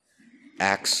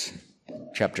Acts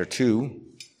chapter 2.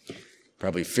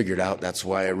 Probably figured out that's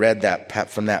why I read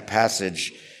that from that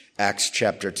passage, Acts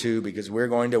chapter 2, because we're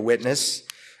going to witness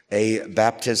a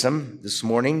baptism this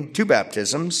morning, two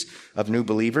baptisms of new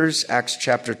believers. Acts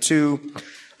chapter 2.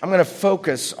 I'm going to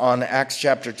focus on Acts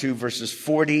chapter 2, verses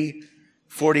 40,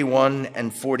 41,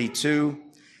 and 42.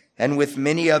 And with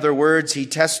many other words, he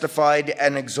testified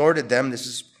and exhorted them, this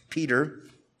is Peter,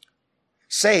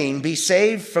 saying, "Be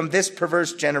saved from this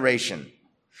perverse generation."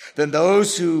 Then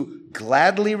those who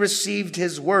gladly received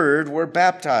his word were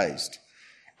baptized.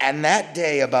 And that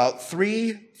day about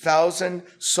 3,000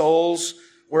 souls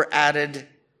were added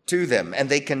to them. And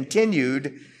they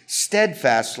continued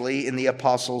steadfastly in the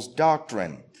apostles'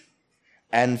 doctrine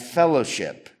and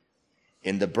fellowship,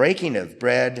 in the breaking of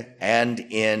bread, and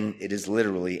in, it is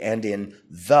literally, and in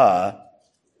the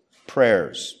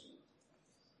prayers.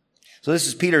 So this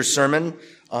is Peter's sermon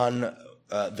on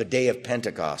the day of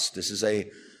Pentecost. This is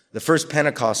the first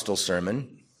Pentecostal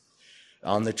sermon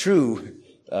on the true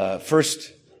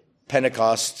first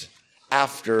Pentecost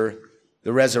after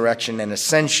the resurrection and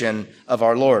ascension of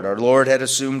our Lord. Our Lord had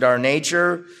assumed our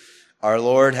nature. Our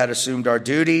Lord had assumed our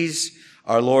duties.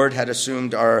 Our Lord had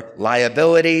assumed our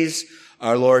liabilities.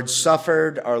 Our Lord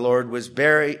suffered. Our Lord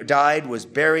died, was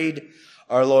buried.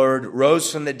 Our Lord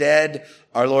rose from the dead.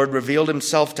 Our Lord revealed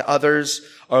himself to others.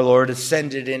 Our Lord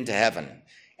ascended into heaven.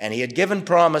 And he had given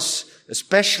promise,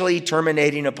 especially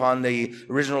terminating upon the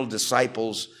original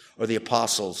disciples or the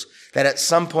apostles, that at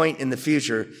some point in the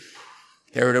future,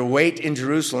 they were to wait in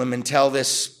Jerusalem until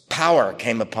this power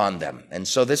came upon them. And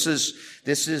so this is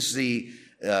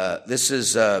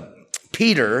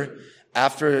Peter,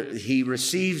 after he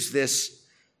receives this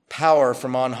power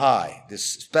from on high, this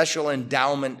special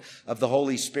endowment of the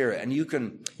Holy Spirit. And you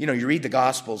read the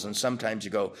Gospels and sometimes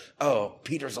you go, oh,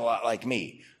 Peter's a lot like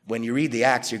me. When you read the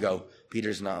Acts, you go,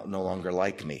 Peter's no longer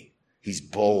like me. He's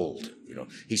bold.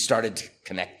 He started to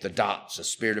connect the dots. The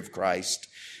Spirit of Christ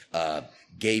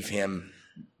gave him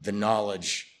the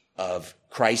knowledge of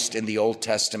Christ in the Old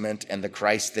Testament and the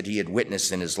Christ that he had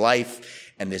witnessed in his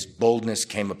life, and this boldness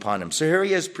came upon him. So here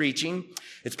he is preaching.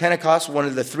 It's Pentecost, one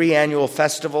of the 3 annual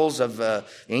festivals of the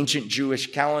ancient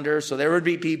Jewish calendar. So there would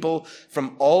be people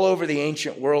from all over the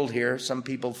ancient world here. Some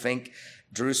people think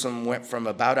Jerusalem went from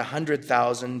about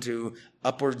 100,000 to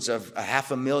upwards of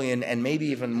 500,000 and maybe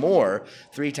even more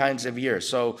 3 times a year.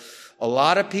 So a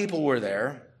lot of people were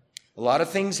there. A lot of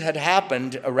things had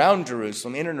happened around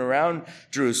Jerusalem, in and around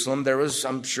Jerusalem. There was,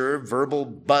 I'm sure, verbal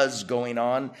buzz going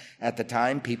on at the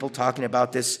time, people talking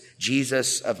about this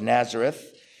Jesus of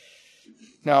Nazareth.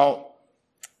 Now,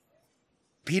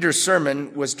 Peter's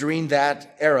sermon was during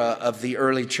that era of the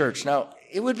early church. Now,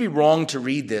 it would be wrong to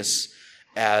read this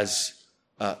as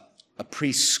a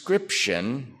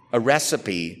prescription, a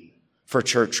recipe for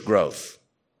church growth.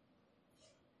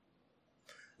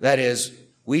 That is,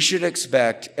 we should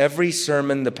expect every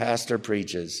sermon the pastor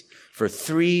preaches for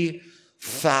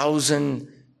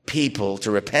 3,000 people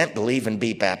to repent, believe, and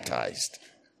be baptized.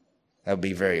 That would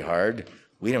be very hard.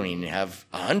 We don't even have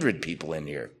 100 people in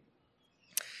here.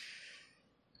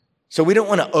 So we don't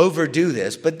want to overdo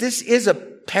this, but this is a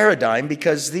paradigm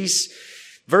because these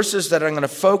verses that I'm going to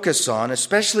focus on,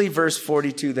 especially verse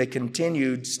 42, they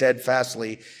continued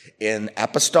steadfastly in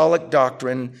apostolic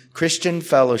doctrine, Christian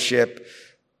fellowship,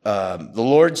 the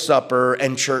Lord's Supper,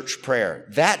 and church prayer.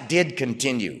 That did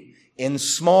continue in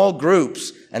small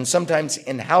groups and sometimes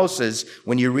in houses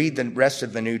when you read the rest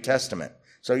of the New Testament.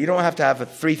 So you don't have to have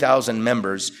 3,000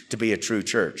 members to be a true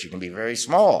church. You can be very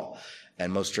small,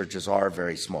 and most churches are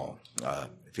very small,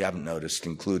 if you haven't noticed,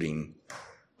 including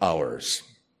ours.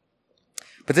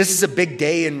 But this is a big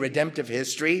day in redemptive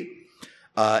history.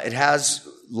 It has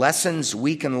lessons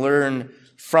we can learn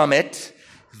from it.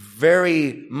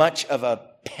 Very much of a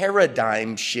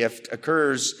paradigm shift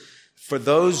occurs for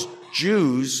those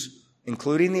Jews,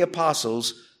 including the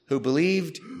apostles, who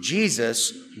believed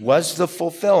Jesus was the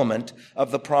fulfillment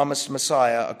of the promised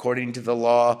Messiah according to the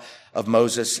law of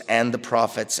Moses and the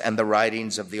prophets and the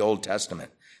writings of the Old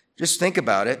Testament. Just think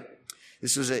about it.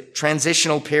 This was a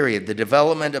transitional period, the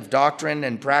development of doctrine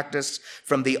and practice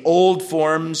from the old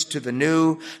forms to the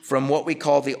new, from what we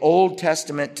call the Old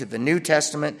Testament to the New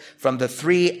Testament, from the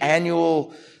 3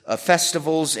 annual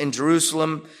festivals in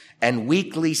Jerusalem and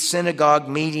weekly synagogue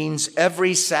meetings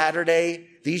every Saturday.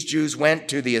 These Jews went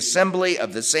to the assembly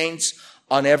of the saints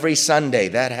on every Sunday.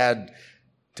 That had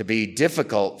to be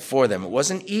difficult for them. It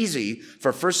wasn't easy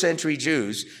for first century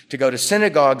Jews to go to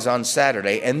synagogues on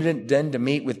Saturday and then to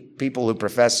meet with people who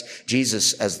profess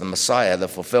Jesus as the Messiah, the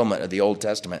fulfillment of the Old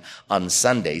Testament, on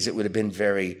Sundays. It would have been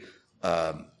very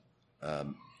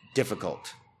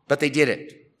difficult. But they did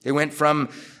it. They went from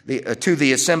to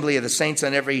the assembly of the saints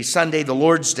on every Sunday, the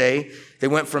Lord's Day. They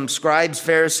went from scribes,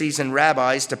 Pharisees, and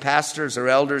rabbis to pastors or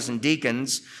elders and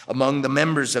deacons among the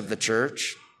members of the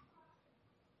church.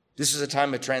 This is a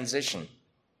time of transition.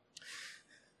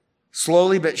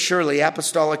 Slowly but surely,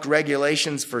 apostolic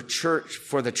regulations for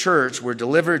the church were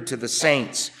delivered to the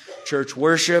saints. Church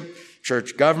worship,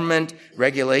 church government,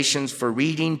 regulations for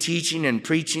reading, teaching, and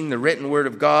preaching the written word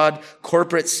of God,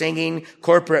 corporate singing,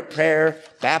 corporate prayer,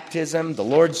 baptism, the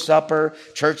Lord's Supper,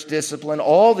 church discipline,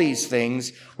 all these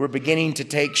things were beginning to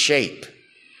take shape.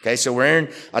 Okay, so we're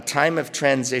in a time of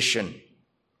transition.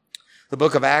 The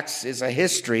book of Acts is a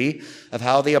history of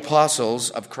how the apostles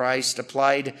of Christ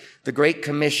applied the Great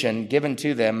Commission given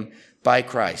to them by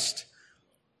Christ.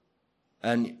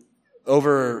 And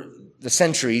over the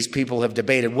centuries, people have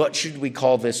debated, what should we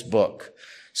call this book?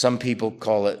 Some people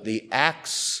call it the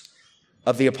Acts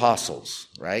of the Apostles,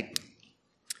 right?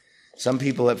 Some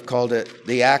people have called it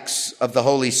the Acts of the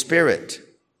Holy Spirit.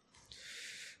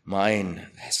 Mine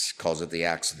calls it the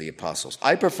Acts of the Apostles.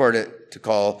 I preferred it to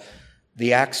call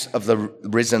the Acts of the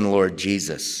Risen Lord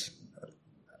Jesus.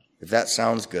 If that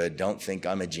sounds good, don't think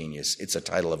I'm a genius. It's a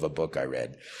title of a book I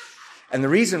read. And the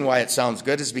reason why it sounds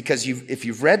good is because if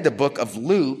you've read the book of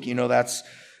Luke, you know that's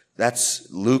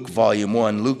Luke volume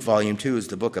 1. Luke volume 2 is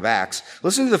the book of Acts.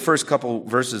 Listen to the first couple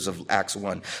verses of Acts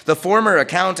 1. The former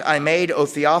account I made, O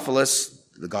Theophilus,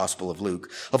 the Gospel of Luke,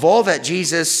 of all that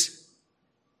Jesus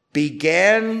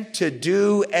began to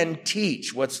do and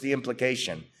teach. What's the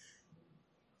implication?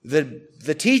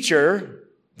 The teacher,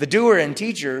 the doer and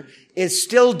teacher, is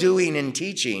still doing and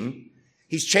teaching.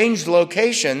 He's changed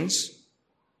locations,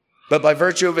 but by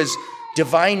virtue of his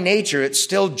divine nature, it's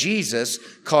still Jesus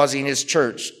causing his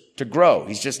church to grow.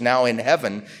 He's just now in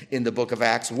heaven in the book of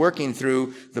Acts, working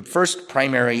through the first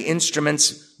primary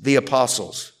instruments, the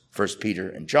apostles, 1 Peter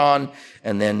and John,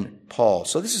 and then Paul.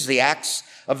 So this is the Acts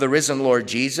of the risen Lord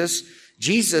Jesus.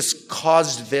 Jesus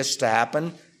caused this to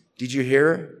happen. Did you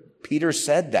hear? Peter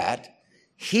said that.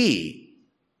 He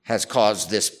has caused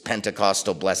this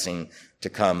Pentecostal blessing to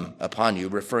come upon you,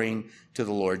 referring to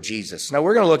the Lord Jesus. Now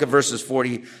we're going to look at verses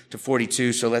 40 to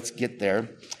 42, so let's get there.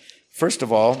 First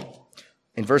of all,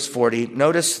 in verse 40,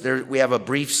 notice there we have a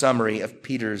brief summary of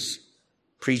Peter's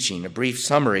preaching,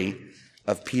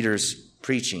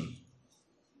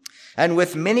 And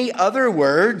with many other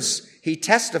words, he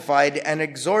testified and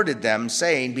exhorted them,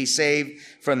 saying, be saved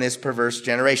from this perverse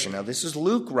generation. Now, this is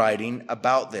Luke writing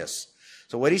about this.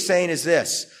 So what he's saying is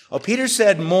this. Oh, Peter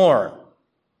said more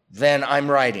than I'm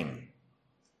writing.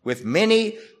 With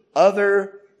many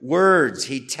other words,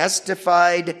 he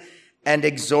testified and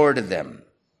exhorted them.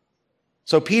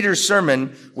 So Peter's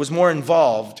sermon was more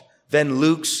involved than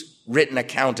Luke's written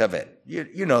account of it.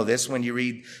 You know this when you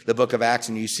read the book of Acts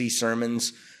and you see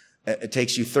sermons. It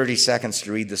takes you 30 seconds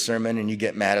to read the sermon and you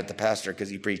get mad at the pastor because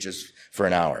he preaches for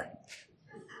an hour.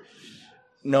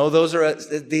 No,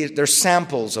 they're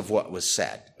samples of what was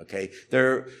said, okay?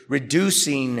 They're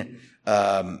reducing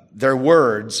their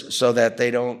words so that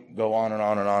they don't go on and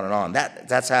on and on and on.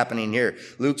 That's happening here.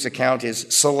 Luke's account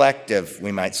is selective,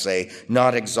 we might say,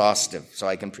 not exhaustive. So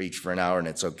I can preach for an hour and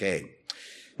it's okay.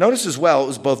 Notice as well, it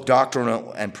was both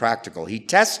doctrinal and practical. He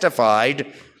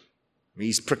testified,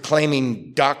 he's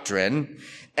proclaiming doctrine,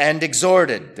 and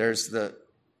exhorted. There's the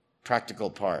practical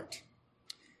part.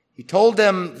 He told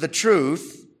them the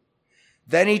truth,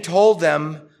 then he told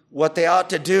them what they ought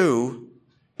to do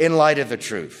in light of the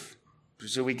truth.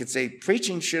 So we could say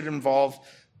preaching should involve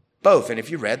both. And if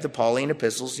you read the Pauline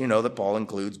epistles, you know that Paul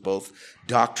includes both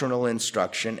doctrinal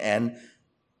instruction and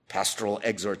pastoral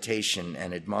exhortation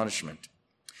and admonishment.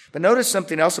 But notice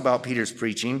something else about Peter's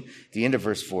preaching, the end of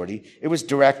verse 40. It was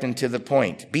direct and to the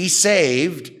point. Be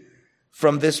saved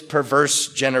from this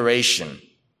perverse generation.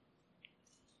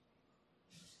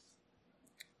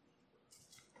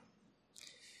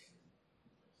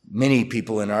 Many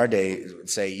people in our day would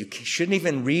say you shouldn't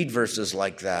even read verses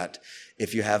like that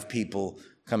if you have people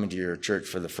coming to your church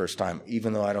for the first time,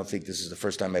 even though I don't think this is the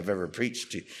first time I've ever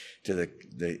preached to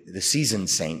the seasoned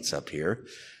saints up here.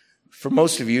 For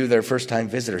most of you, they're first-time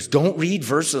visitors. Don't read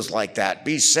verses like that.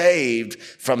 Be saved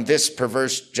from this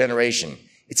perverse generation.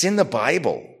 It's in the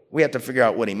Bible. We have to figure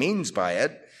out what he means by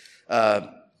it.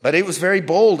 But it was very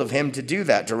bold of him to do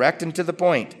that, direct and to the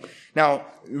point. Now,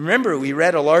 remember, we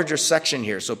read a larger section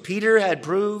here. So Peter had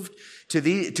proved to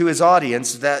his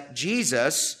audience that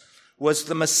Jesus was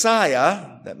the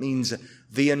Messiah, that means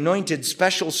the anointed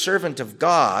special servant of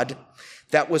God,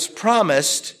 that was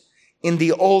promised in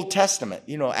the Old Testament.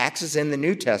 You know, Acts is in the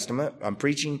New Testament. I'm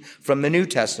preaching from the New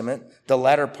Testament, the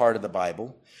latter part of the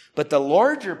Bible. But the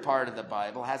larger part of the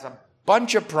Bible has a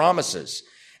bunch of promises.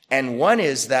 And one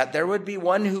is that there would be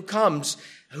one who comes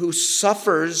who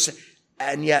suffers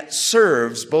and yet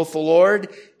serves both the Lord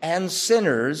and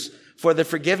sinners for the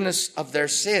forgiveness of their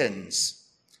sins.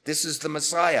 This is the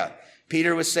Messiah.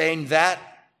 Peter was saying that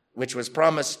which was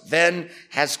promised then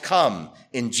has come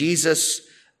in Jesus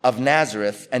of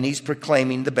Nazareth, and he's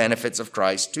proclaiming the benefits of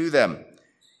Christ to them.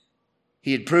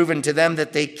 He had proven to them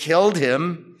that they killed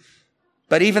him,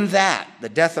 but even that, the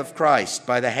death of Christ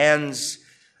by the hands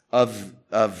of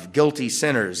guilty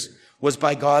sinners, was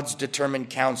by God's determined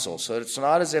counsel. So it's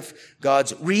not as if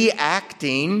God's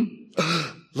reacting,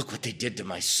 look what they did to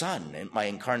my son, my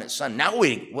incarnate son. Now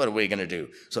what are we going to do?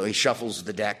 So he shuffles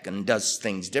the deck and does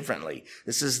things differently.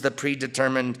 This is the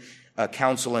predetermined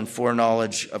counsel and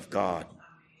foreknowledge of God.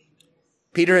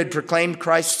 Peter had proclaimed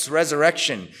Christ's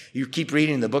resurrection. You keep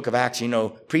reading the book of Acts, you know,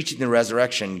 preaching the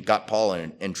resurrection got Paul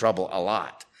in trouble a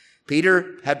lot.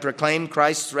 Peter had proclaimed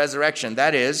Christ's resurrection.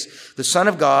 That is, the Son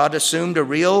of God assumed a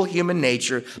real human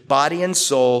nature, body and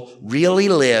soul, really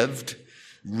lived,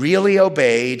 really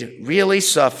obeyed, really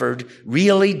suffered,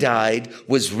 really died,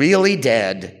 was really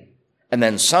dead. And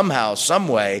then somehow, some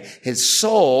way, his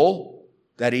soul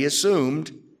that he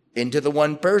assumed into the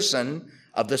one person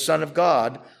of the Son of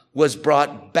God was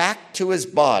brought back to his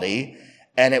body,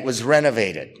 and it was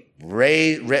renovated,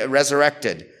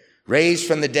 resurrected, raised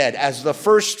from the dead as the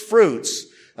first fruits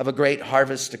of a great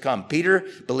harvest to come. Peter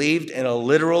believed in a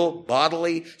literal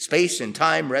bodily space and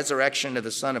time resurrection of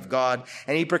the Son of God,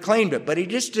 and he proclaimed it, but he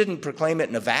just didn't proclaim it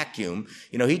in a vacuum.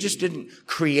 You know, he just didn't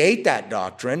create that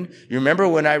doctrine. You remember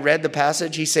when I read the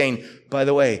passage, he's saying, by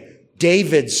the way,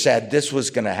 David said this was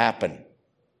going to happen.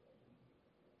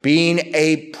 Being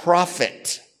a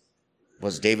prophet.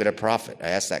 Was David a prophet? I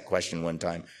asked that question one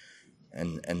time.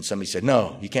 And somebody said,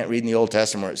 no, you can't read in the Old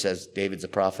Testament where it says David's a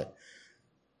prophet.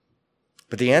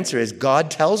 But the answer is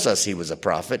God tells us he was a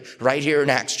prophet right here in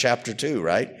Acts chapter 2,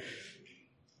 right?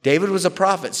 David was a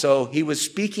prophet, so he was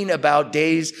speaking about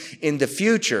days in the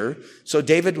future. So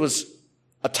David was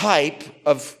a type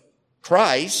of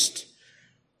Christ,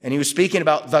 and he was speaking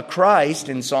about the Christ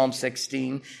in Psalm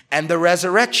 16 and the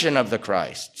resurrection of the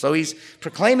Christ. So he's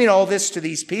proclaiming all this to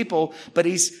these people, but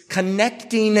he's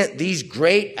connecting these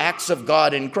great acts of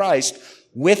God in Christ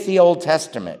with the Old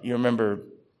Testament. You remember,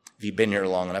 if you've been here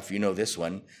long enough, you know this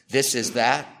one. This is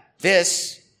that.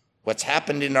 This, what's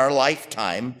happened in our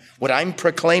lifetime, what I'm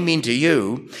proclaiming to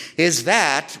you, is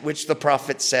that which the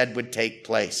prophet said would take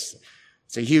place.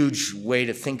 It's a huge way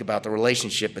to think about the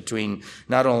relationship between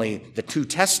not only the two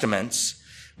testaments,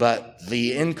 but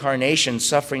the incarnation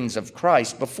sufferings of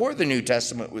Christ before the New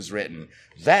Testament was written.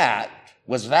 That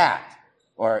was that.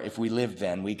 Or if we lived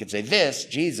then, we could say this,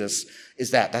 Jesus,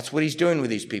 is that. That's what he's doing with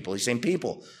these people. He's saying,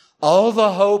 people, all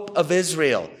the hope of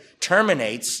Israel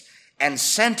terminates and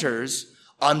centers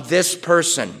on this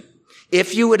person.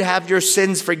 If you would have your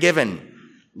sins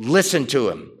forgiven, listen to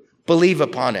him, believe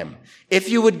upon him. If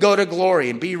you would go to glory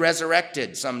and be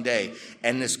resurrected someday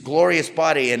and this glorious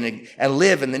body and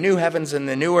live in the new heavens and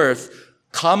the new earth,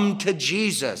 come to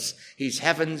Jesus. He's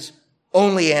heaven's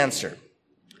only answer.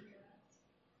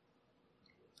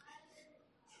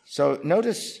 So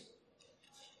notice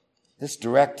this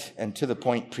direct and to the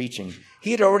point preaching.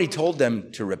 He had already told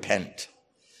them to repent.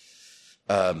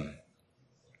 I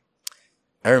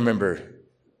remember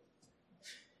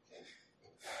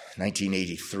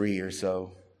 1983 or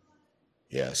so.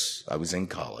 Yes, I was in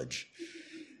college.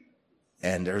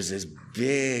 And there was this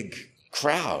big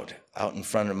crowd out in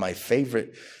front of my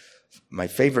favorite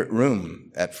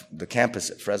room at the campus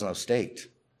at Fresno State.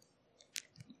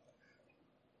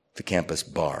 The campus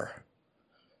bar.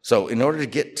 So in order to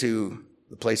get to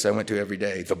the place I went to every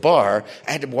day, the bar,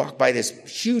 I had to walk by this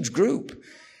huge group.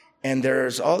 And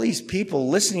there's all these people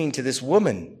listening to this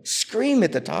woman scream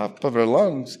at the top of her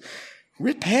lungs,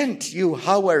 repent, you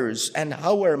howers and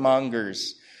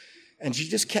howermongers. And she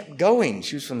just kept going.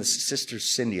 She was from the Sister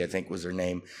Cindy, I think was her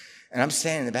name. And I'm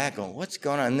standing in the back going, what's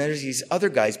going on? And there's these other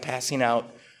guys passing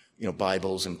out,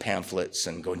 Bibles and pamphlets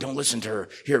and going, don't listen to her.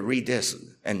 Here, read this.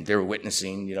 And they're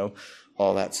witnessing,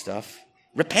 all that stuff.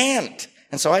 Repent.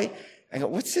 And so I go,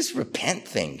 what's this repent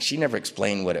thing? She never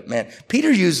explained what it meant.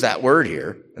 Peter used that word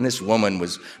here. And this woman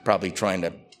was probably trying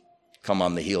to come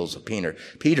on the heels of Peter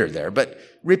there. But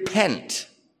repent.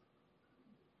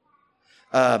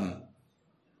 Now,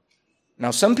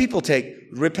 some people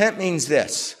repent means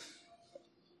this.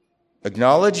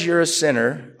 Acknowledge you're a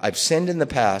sinner. I've sinned in the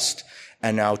past.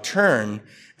 And now turn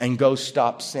and go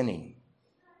stop sinning.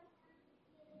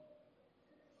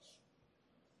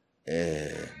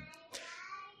 To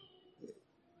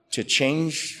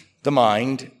change the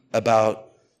mind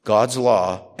about God's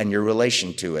law and your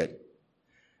relation to it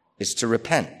is to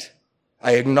repent.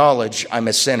 I acknowledge I'm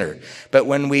a sinner. But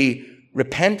when we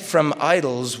repent from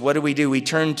idols, what do? We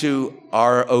turn to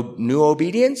our new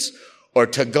obedience or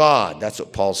to God. That's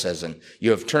what Paul says. And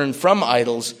you have turned from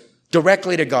idols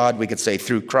directly to God, we could say,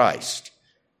 through Christ.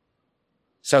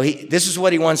 So this is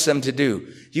what he wants them to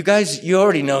do. You guys, you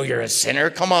already know you're a sinner.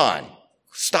 Come on.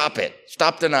 Stop it.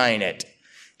 Stop denying it.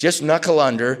 Just knuckle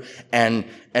under and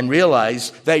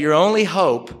realize that your only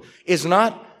hope is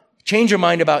not change your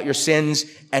mind about your sins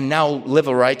and now live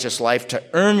a righteous life to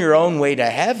earn your own way to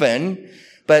heaven,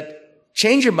 but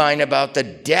change your mind about the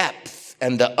depth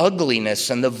and the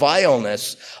ugliness and the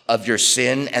vileness of your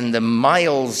sin and the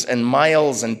miles and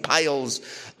miles and piles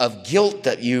of guilt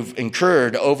that you've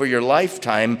incurred over your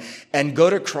lifetime, and go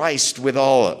to Christ with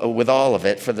all of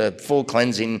it for the full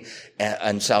cleansing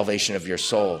and salvation of your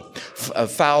soul. A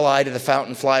foul eye to the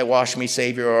fountain fly, wash me,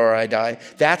 Savior, or I die.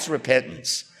 That's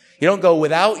repentance. You don't go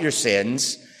without your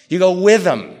sins, you go with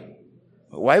them.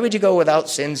 Why would you go without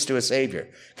sins to a Savior?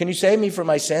 Can you save me from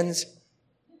my sins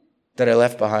that I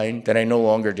left behind, that I no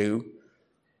longer do?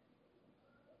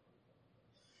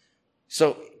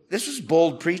 So this was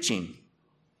bold preaching.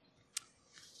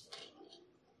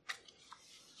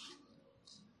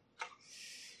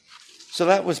 So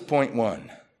that was point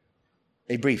one,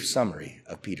 a brief summary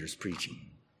of Peter's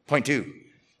preaching. Point two,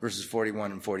 verses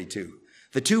 41 and 42.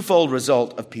 The twofold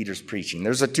result of Peter's preaching.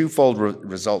 There's a twofold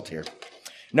result here.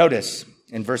 Notice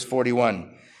in verse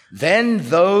 41, then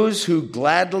those who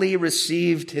gladly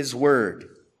received his word.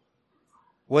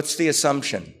 What's the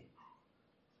assumption?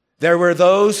 There were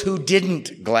those who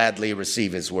didn't gladly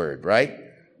receive his word, right?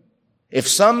 If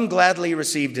some gladly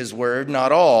received his word,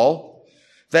 not all,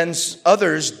 then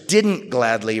others didn't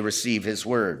gladly receive his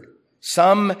word.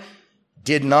 Some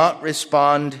did not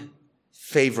respond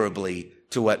favorably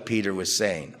to what Peter was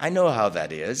saying. I know how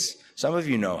that is. Some of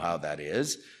you know how that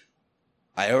is.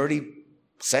 I already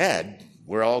said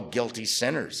we're all guilty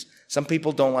sinners. Some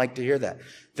people don't like to hear that.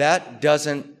 That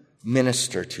doesn't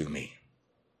minister to me.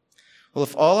 Well,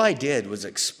 if all I did was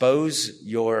expose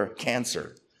your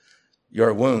cancer,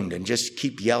 your wound, and just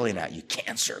keep yelling at you,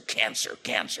 cancer, cancer,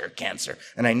 cancer, cancer,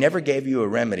 and I never gave you a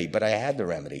remedy, but I had the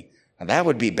remedy, and that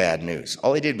would be bad news.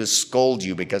 All I did was scold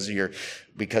you because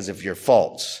of your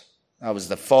faults. I was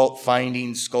the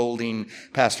fault-finding, scolding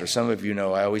pastor. Some of you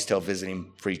know I always tell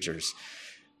visiting preachers,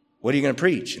 what are you going to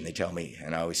preach? And they tell me,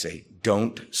 and I always say,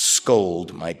 don't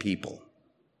scold my people.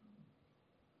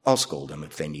 I'll scold them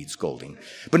if they need scolding,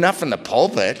 but not from the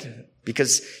pulpit.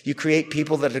 Because you create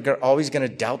people that are always going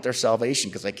to doubt their salvation,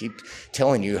 because I keep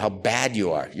telling you how bad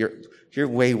you are. You're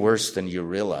way worse than you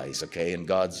realize, okay? And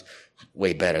God's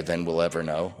way better than we'll ever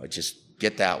know. I just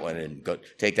get that one and go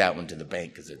take that one to the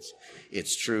bank, because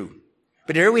it's true.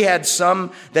 But here we had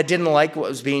some that didn't like what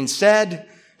was being said.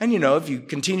 And if you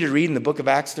continue to read in the book of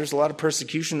Acts, there's a lot of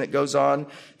persecution that goes on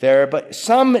there. But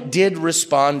some did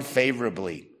respond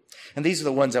favorably. And these are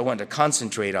the ones I want to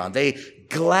concentrate on. They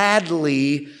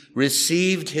gladly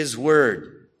received his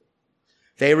word.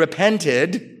 They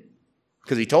repented,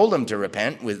 because he told them to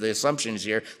repent with the assumptions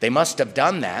here. They must have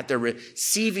done that. They're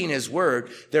receiving his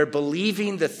word. They're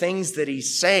believing the things that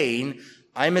he's saying.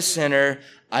 I'm a sinner.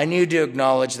 I need to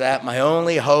acknowledge that. My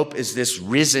only hope is this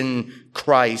risen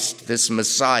Christ, this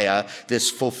Messiah, this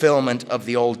fulfillment of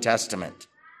the Old Testament.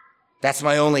 That's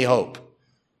my only hope.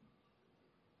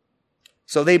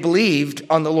 So they believed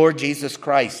on the Lord Jesus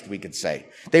Christ, we could say.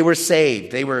 They were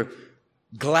saved. They were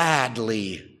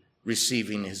gladly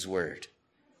receiving his word.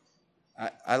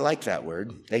 I like that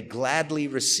word. They gladly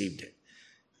received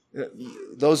it.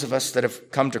 Those of us that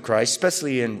have come to Christ,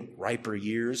 especially in riper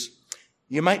years,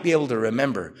 you might be able to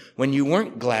remember when you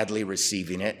weren't gladly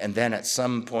receiving it, and then at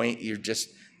some point you're just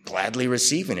gladly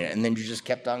receiving it, and then you just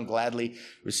kept on gladly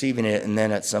receiving it, and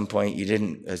then at some point you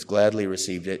didn't as gladly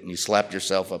received it, and you slapped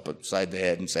yourself up upside the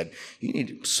head and said, you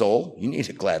need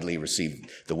to gladly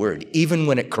receive the word, even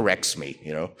when it corrects me,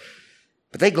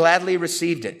 But they gladly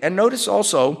received it. And notice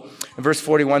also in verse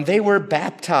 41, they were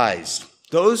baptized.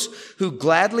 Those who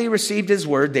gladly received his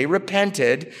word, they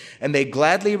repented, and they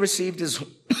gladly received his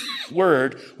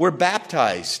word, were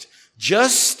baptized,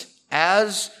 just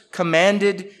as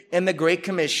commanded in the Great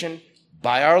Commission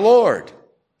by our Lord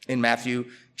in Matthew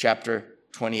chapter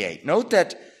 28. Note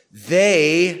that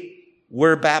they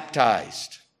were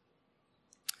baptized.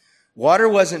 Water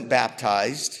wasn't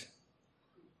baptized.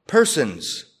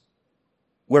 Persons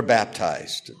were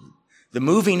baptized. The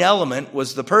moving element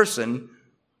was the person,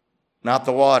 not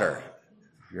the water.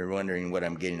 If you're wondering what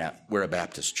I'm getting at, we're a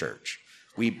Baptist church.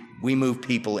 We move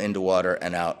people into water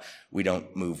and out. We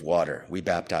don't move water. We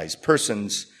baptize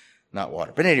persons, not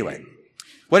water. But anyway,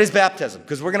 What is baptism?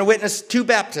 Because we're going to witness 2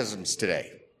 baptisms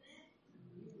today.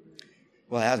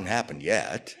 Well, it hasn't happened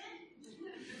yet.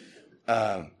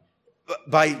 By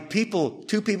 2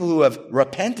 people who have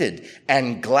repented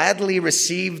and gladly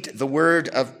received the word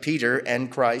of Peter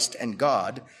and Christ and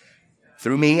God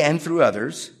through me and through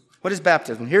others. What is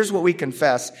baptism? Here's what we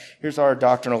confess. Here's our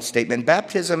doctrinal statement.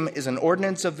 Baptism is an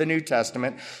ordinance of the New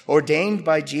Testament ordained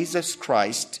by Jesus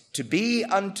Christ to be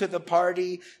unto the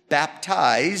party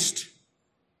baptized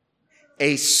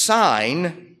a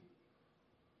sign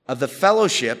of the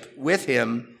fellowship with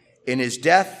him in his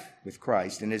death, with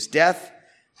Christ, in his death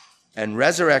and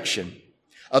resurrection,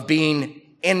 of being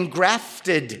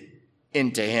engrafted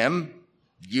into him,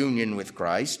 union with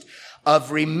Christ,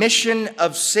 of remission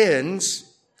of sins,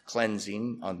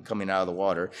 cleansing on coming out of the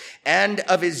water, and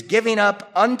of his giving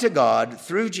up unto God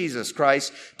through Jesus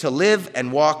Christ to live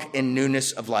and walk in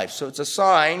newness of life. So it's a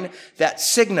sign that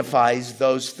signifies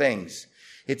those things.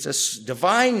 It's a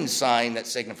divine sign that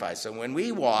signifies. So when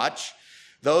we watch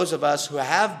those of us who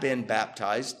have been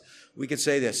baptized, we could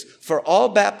say this: for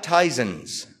all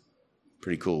baptizans,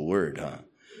 pretty cool word, huh?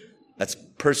 That's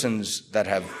persons that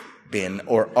have been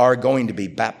or are going to be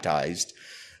baptized.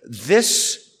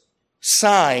 This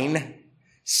sign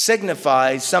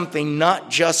signifies something not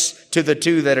just to the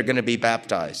 2 that are going to be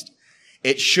baptized.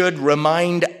 It should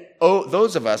remind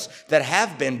those of us that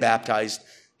have been baptized,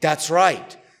 that's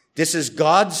right. This is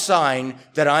God's sign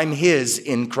that I'm his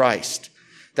in Christ,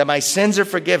 that my sins are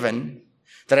forgiven,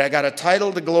 that I got a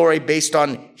title to glory based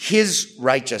on his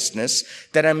righteousness,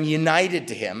 that I'm united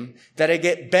to him, that I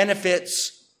get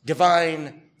benefits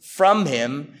divine from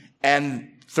him and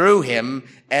through him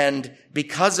and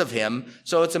because of him.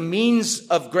 So it's a means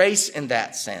of grace in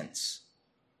that sense.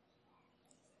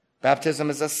 Baptism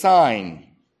is a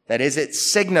sign. That is, it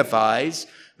signifies,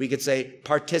 we could say,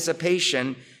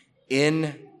 participation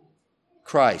in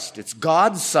Christ. It's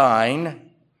God's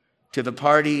sign to the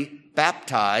party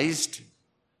baptized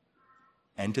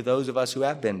and to those of us who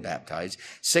have been baptized,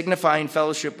 signifying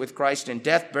fellowship with Christ in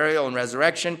death, burial, and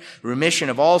resurrection, remission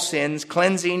of all sins,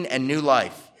 cleansing, and new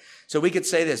life. So we could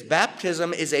say this: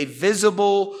 baptism is a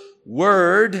visible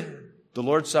word. The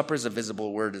Lord's Supper is a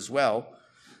visible word as well.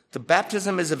 The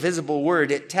baptism is a visible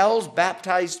word. It tells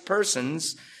baptized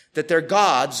persons that they're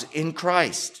God's in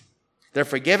Christ. They're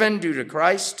forgiven due to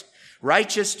Christ,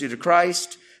 righteous due to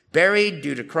Christ, buried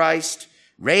due to Christ,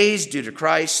 raised due to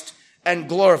Christ, and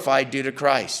glorified due to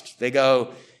Christ. They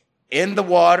go in the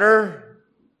water,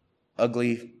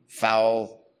 ugly,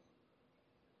 foul,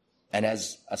 and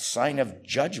as a sign of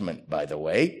judgment, by the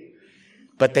way,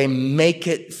 but they make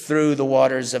it through the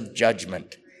waters of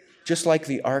judgment, just like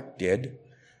the ark did,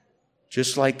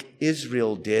 just like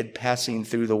Israel did, passing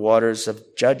through the waters of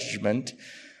judgment,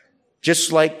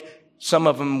 just like some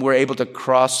of them were able to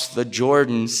cross the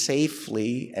Jordan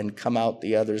safely and come out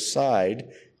the other side.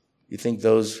 You think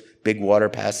those big water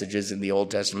passages in the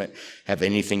Old Testament have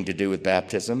anything to do with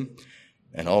baptism?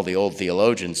 And all the old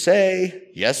theologians say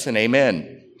yes and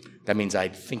amen. That means I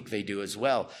think they do as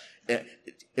well.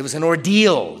 It was an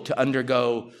ordeal to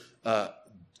undergo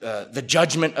the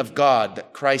judgment of God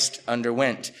that Christ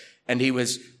underwent. And he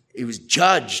was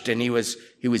judged and he was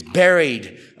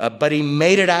buried, but he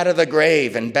made it out of the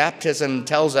grave. And baptism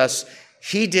tells us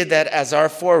he did that as our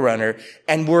forerunner,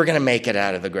 and we're going to make it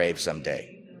out of the grave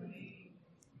someday.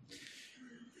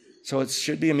 So it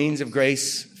should be a means of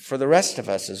grace for the rest of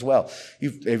us as well.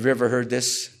 Have you ever heard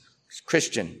this?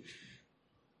 Christian,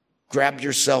 grab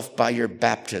yourself by your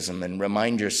baptism and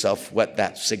remind yourself what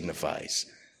that signifies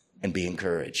and be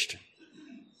encouraged.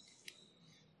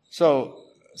 So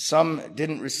some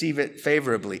didn't receive it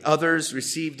favorably. Others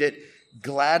received it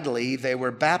gladly. They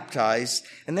were baptized.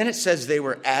 And then it says they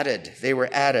were added. They were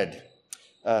added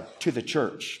to the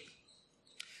church.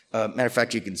 Matter of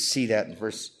fact, you can see that in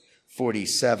verse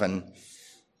 47.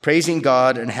 Praising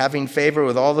God and having favor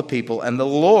with all the people. And the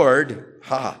Lord,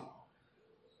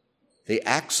 the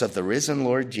acts of the risen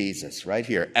Lord Jesus, right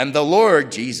here. And the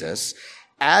Lord Jesus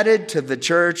added to the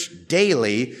church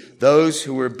daily those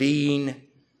who were being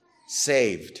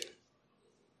saved.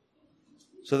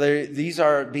 So these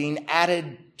are being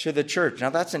added to the church.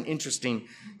 Now that's an interesting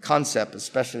concept,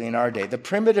 especially in our day. The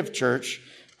primitive church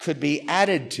could be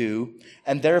added to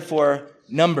and therefore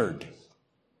numbered,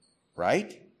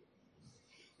 right?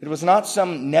 It was not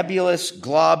some nebulous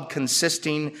glob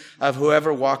consisting of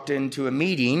whoever walked into a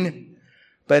meeting,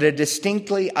 but a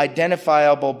distinctly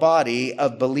identifiable body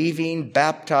of believing,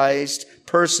 baptized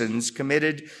persons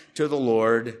committed to the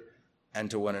Lord and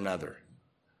to one another.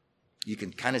 You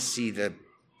can kind of see the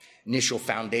initial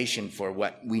foundation for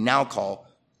what we now call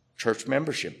church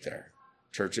membership there.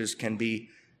 Churches can be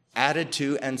added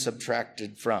to and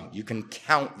subtracted from. You can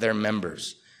count their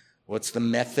members. What's the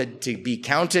method to be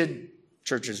counted?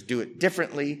 Churches do it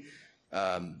differently,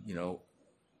 but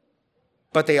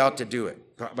they ought to do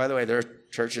it. By the way, there are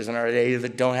churches in our day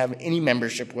that don't have any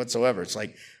membership whatsoever. It's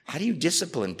like, how do you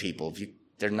discipline people if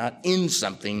they're not in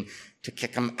something to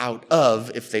kick them out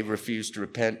of if they refuse to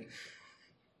repent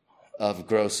of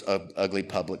gross, ugly,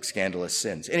 public, scandalous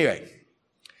sins? Anyway,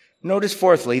 notice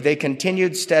fourthly, they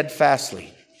continued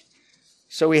steadfastly.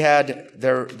 So we had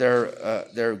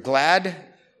their glad,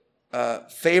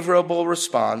 favorable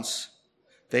response.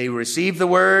 They received the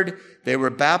word, they were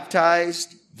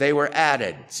baptized, they were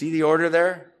added. See the order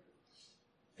there?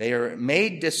 They are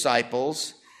made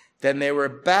disciples, then they were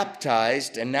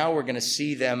baptized, and now we're going to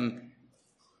see them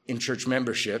in church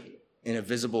membership in a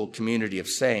visible community of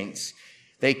saints.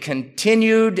 They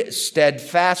continued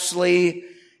steadfastly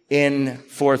in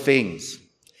four things.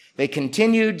 They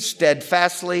continued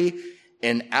steadfastly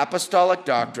in apostolic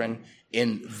doctrine,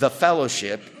 in the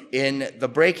fellowship, in the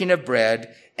breaking of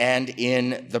bread, and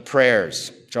in the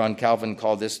prayers. John Calvin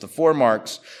called this the four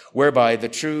marks whereby the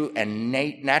true and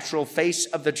natural face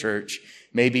of the church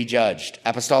may be judged.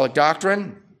 Apostolic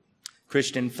doctrine,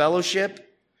 Christian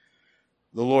fellowship,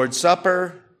 the Lord's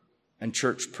Supper, and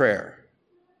church prayer.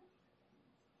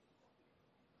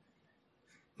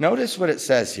 Notice what it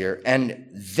says here, and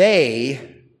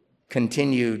they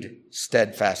continued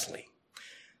steadfastly.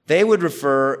 They would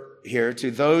refer here to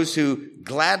those who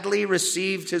gladly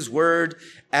received his word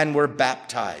and were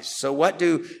baptized. So what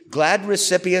do glad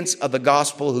recipients of the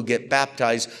gospel who get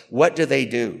baptized, what do?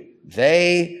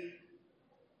 They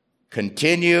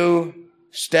continue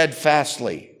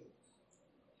steadfastly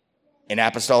in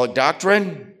apostolic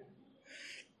doctrine,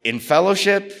 in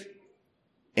fellowship,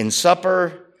 in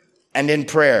supper, and in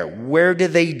prayer. Where do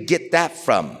they get that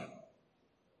from?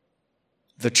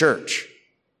 The church.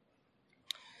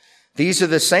 These are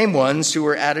the same ones who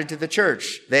were added to the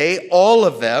church. They, all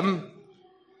of them,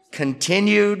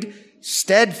 continued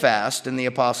steadfast in the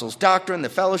apostles' doctrine, the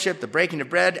fellowship, the breaking of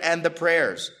bread, and the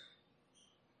prayers.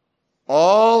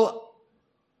 All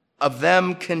of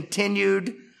them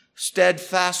continued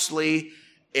steadfastly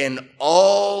in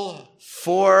all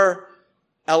four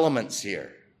elements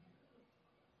here.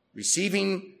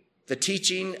 Receiving the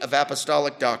teaching of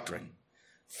apostolic doctrine,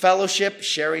 fellowship,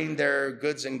 sharing their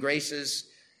goods and graces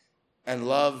and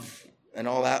love and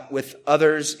all that with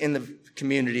others in the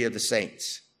community of the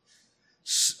saints.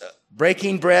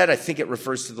 Breaking bread, I think it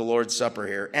refers to the Lord's Supper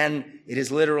here, and it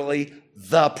is literally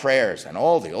the prayers. And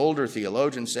all the older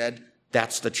theologians said,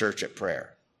 that's the church at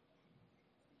prayer.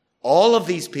 All of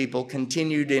these people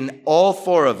continued in all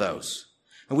four of those.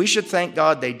 And we should thank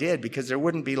God they did, because there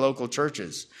wouldn't be local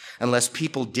churches unless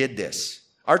people did this.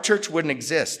 Our church wouldn't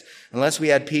exist unless we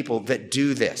had people that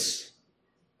do this.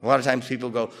 A lot of times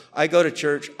people go, I go to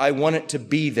church, I want it to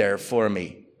be there for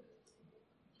me.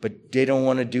 But they don't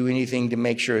want to do anything to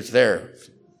make sure it's there.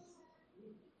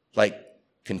 Like,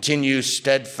 continue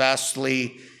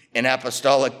steadfastly in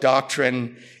apostolic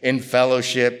doctrine, in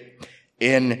fellowship,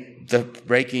 in the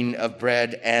breaking of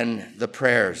bread and the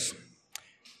prayers.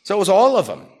 So it was all of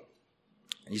them.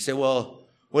 And you say, well,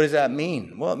 what does that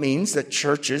mean? Well, it means that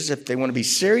churches, if they want to be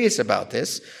serious about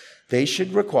this, they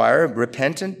should require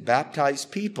repentant,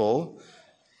 baptized people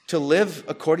to live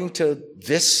according to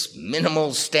this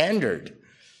minimal standard.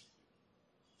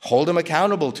 Hold them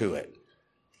accountable to it.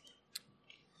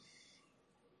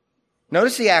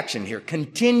 Notice the action here.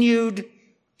 Continued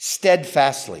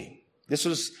steadfastly. This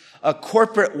was a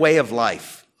corporate way of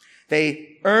life.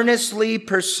 They earnestly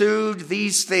pursued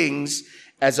these things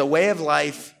as a way of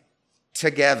life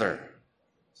together.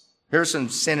 Here are some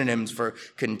synonyms for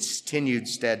continued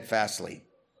steadfastly.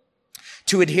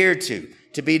 To adhere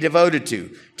to be devoted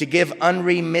to give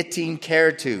unremitting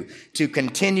care to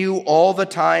continue all the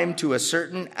time to a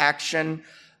certain action,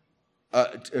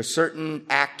 a certain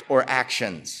act or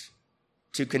actions.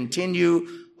 To continue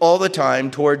all the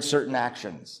time towards certain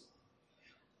actions.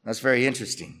 That's very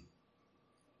interesting.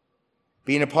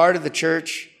 Being a part of the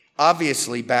church,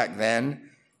 obviously back then,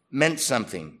 meant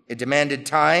something. It demanded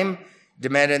time,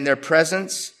 demanded their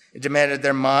presence, it demanded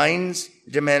their minds,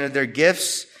 it demanded their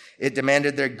gifts, it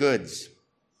demanded their goods.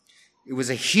 It was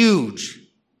a huge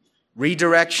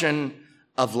redirection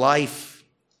of life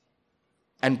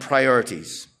and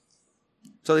priorities.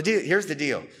 So here's the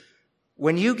deal.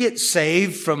 When you get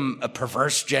saved from a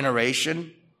perverse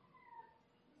generation,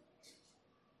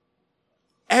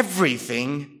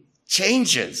 everything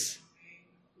changes.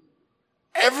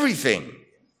 Everything.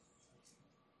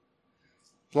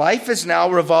 Life is now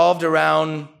revolved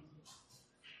around,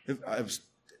 I was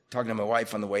talking to my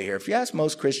wife on the way here. If you ask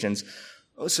most Christians,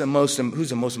 who's the most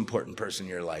important person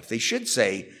in your life? They should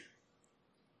say,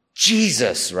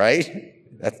 Jesus, right?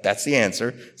 That's the answer.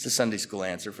 It's the Sunday school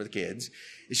answer for the kids.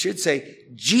 It should say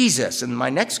Jesus. And my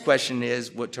next question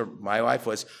is, what to my wife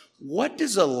was, what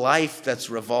does a life that's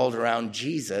revolved around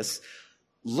Jesus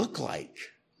look like?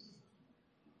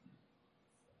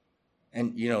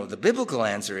 And, the biblical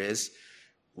answer is,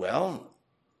 well,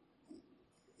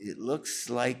 it looks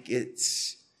like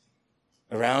it's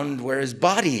around where his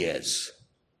body is.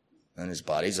 And his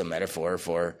body's a metaphor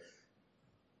for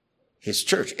his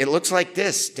church. It looks like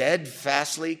this: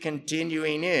 steadfastly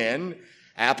continuing in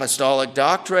apostolic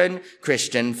doctrine,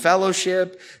 Christian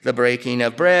fellowship, the breaking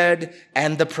of bread,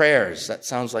 and the prayers. That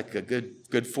sounds like a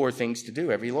good 4 things to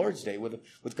do every Lord's Day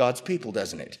with God's people,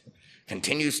 doesn't it?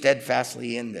 Continue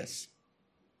steadfastly in this.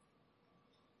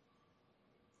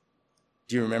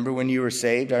 Do you remember when you were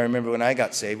saved? I remember when I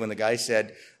got saved, when the guy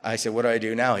said, what do I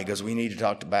do now? He goes, we need to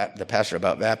talk to the pastor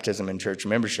about baptism and church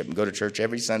membership, and go to church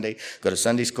every Sunday, go to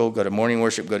Sunday school, go to morning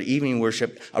worship, go to evening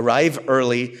worship, arrive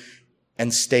early,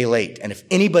 and stay late. And if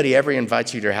anybody ever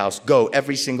invites you to their house, go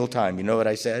every single time. You know what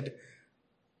I said?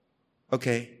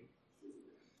 Okay.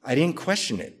 I didn't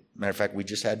question it. Matter of fact, we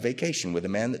just had vacation with a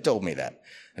man that told me that.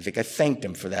 I think I thanked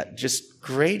him for that. Just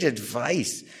great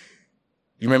advice.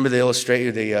 You remember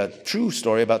the true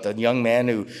story about the young man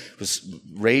who was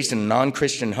raised in a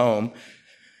non-Christian home,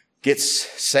 gets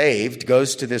saved,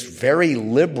 goes to this very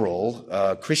liberal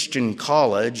Christian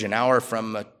college an hour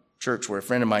from a church where a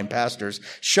friend of mine pastors,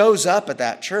 shows up at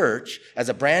that church as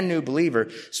a brand new believer,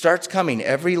 starts coming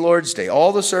every Lord's Day,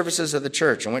 all the services of the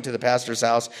church, and went to the pastor's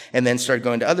house, and then started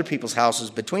going to other people's houses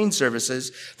between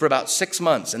services for about 6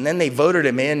 months. And then they voted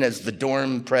him in as the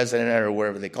dorm president or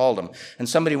whatever they called him. And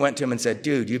somebody went to him and said,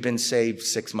 dude, you've been saved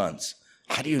 6 months.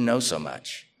 How do you know so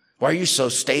much? Why are you so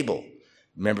stable?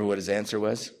 Remember what his answer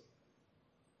was?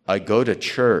 I go to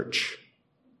church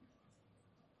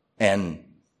and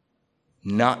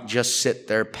not just sit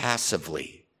there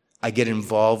passively. I get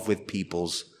involved with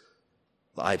people's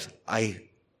lives. I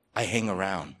hang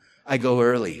around. I go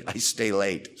early. I stay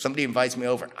late. Somebody invites me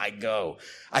over. I go.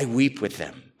 I weep with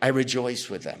them. I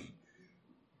rejoice with them.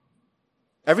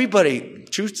 Everybody,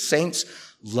 true saints,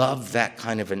 love that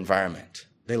kind of environment.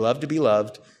 They love to be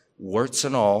loved, warts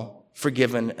and all,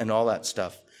 forgiven and all that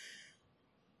stuff.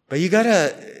 But you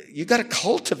gotta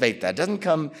cultivate that. It doesn't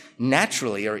come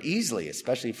naturally or easily,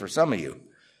 especially for some of you.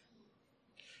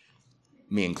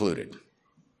 Me included.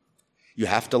 You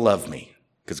have to love me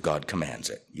because God commands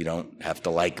it. You don't have to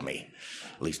like me,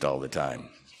 at least all the time.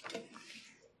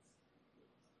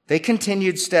 They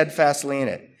continued steadfastly in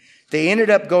it. They ended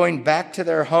up going back to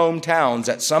their hometowns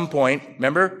at some point.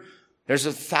 Remember? There's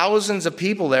thousands of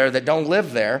people there that don't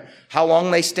live there. How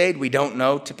long they stayed, we don't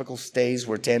know. Typical stays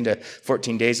were 10 to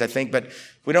 14 days, I think. But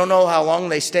we don't know how long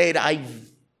they stayed.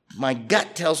 My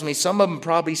gut tells me some of them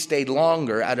probably stayed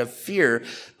longer out of fear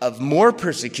of more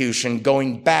persecution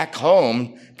going back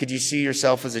home. Could you see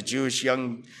yourself as a Jewish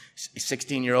young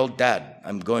 16-year-old? Dad,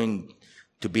 I'm going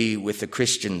to be with the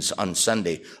Christians on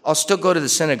Sunday. I'll still go to the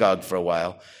synagogue for a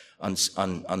while on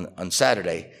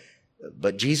Saturday.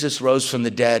 But Jesus rose from the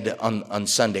dead on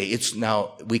Sunday. It's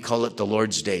now, we call it the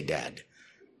Lord's Day, Dad.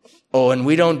 Oh, and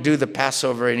we don't do the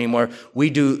Passover anymore.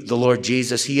 We do the Lord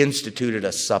Jesus. He instituted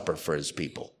a supper for his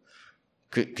people.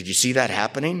 Could you see that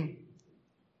happening?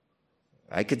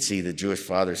 I could see the Jewish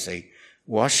father say,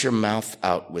 wash your mouth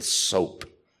out with soap.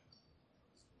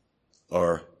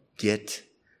 Or get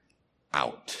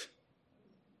out.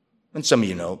 And some of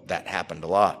you know that happened a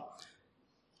lot.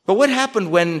 But what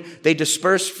happened when they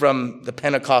dispersed from the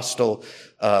Pentecostal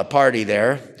party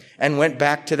there and went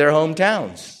back to their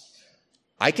hometowns?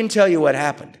 I can tell you what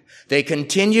happened. They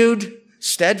continued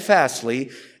steadfastly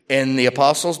in the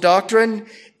apostles' doctrine,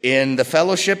 in the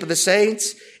fellowship of the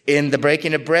saints, in the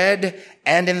breaking of bread,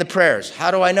 and in the prayers.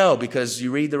 How do I know? Because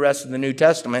you read the rest of the New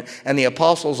Testament, and the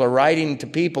apostles are writing to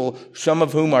people, some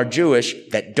of whom are Jewish,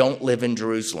 that don't live in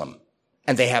Jerusalem.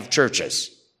 And they have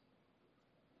churches.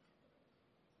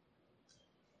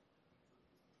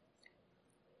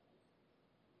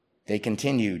 They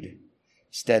continued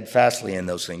steadfastly in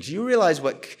those things. You realize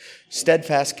what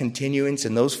steadfast continuance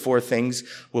in those 4 things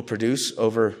will produce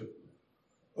over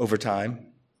time?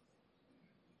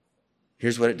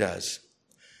 Here's what it does.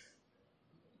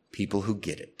 People who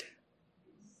get it.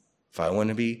 If I want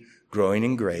to be growing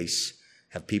in grace,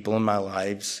 have people in my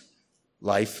life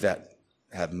that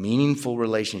have meaningful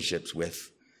relationships with,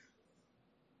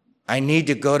 I need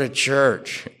to go to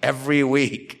church every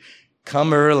week.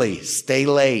 Come early, stay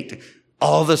late,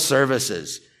 all the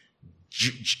services.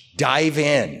 Dive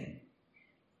in.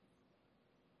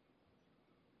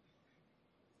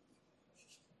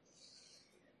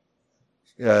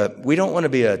 We don't want to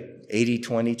be a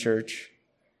 80-20 church.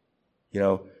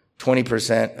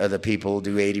 20% of the people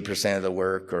do 80% of the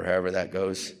work, or however that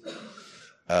goes.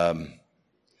 It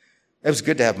was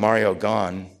good to have Mario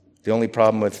gone. The only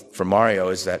problem for Mario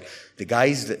is that the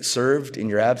guys that served in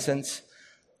your absence,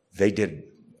 they did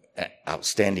an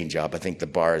outstanding job. I think the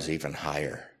bar is even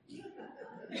higher.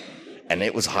 And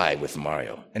it was high with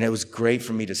Mario. And it was great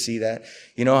for me to see that.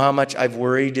 You know how much I've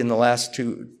worried in the last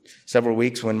several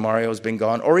weeks when Mario's been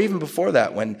gone, or even before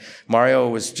that when Mario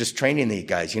was just training these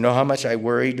guys. You know how much I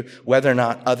worried whether or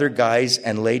not other guys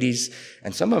and ladies,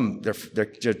 and some of them,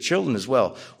 their children as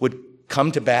well, would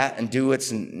come to bat and do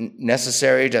what's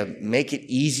necessary to make it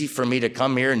easy for me to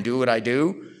come here and do what I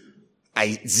do.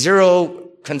 Zero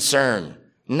concern.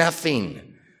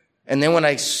 Nothing. And then when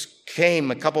I came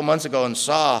a couple months ago and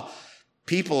saw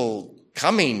people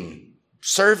coming,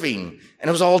 serving, and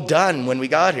it was all done when we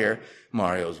got here,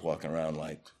 Mario's walking around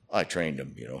like, I trained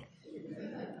him,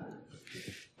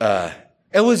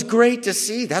 It was great to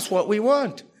see. That's what we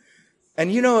want. And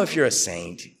if you're a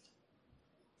saint,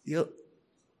 you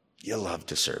love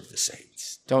to serve the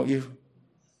saints, don't you?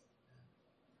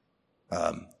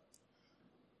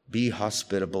 Be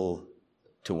hospitable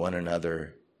to one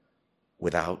another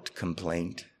without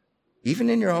complaint, even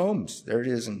in your homes. There it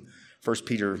is in 1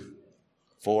 Peter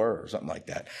 4 or something like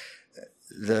that.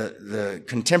 The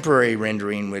contemporary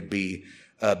rendering would be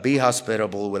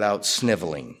hospitable without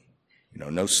sniveling.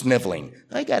 No sniveling.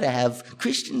 I got to have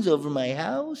Christians over my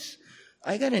house.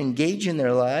 I got to engage in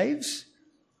their lives.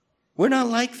 We're not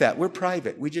like that. We're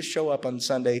private. We just show up on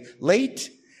Sunday late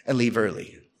and leave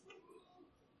early.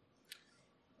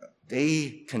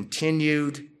 They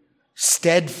continued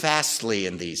steadfastly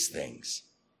in these things.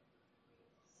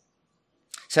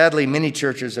 Sadly, many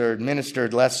churches are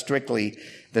administered less strictly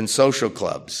than social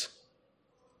clubs.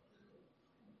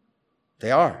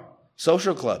 They are.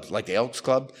 Social clubs, like the Elks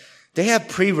Club, they have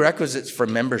prerequisites for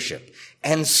membership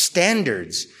and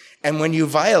standards. And when you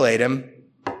violate them,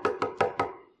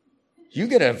 you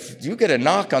get a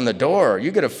knock on the door.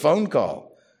 You get a phone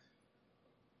call.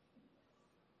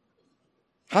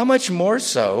 How much more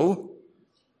so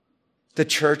the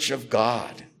Church of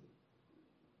God,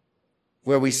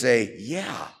 where we say,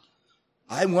 yeah,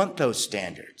 I want those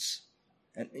standards.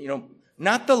 And,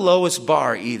 not the lowest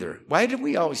bar either. Why do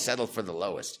we always settle for the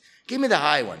lowest? Give me the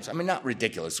high ones. Not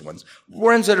ridiculous ones.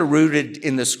 Ones that are rooted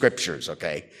in the scriptures,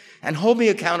 okay? And hold me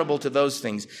accountable to those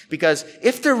things. Because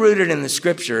if they're rooted in the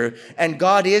scripture and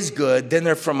God is good, then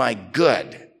they're for my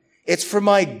good. It's for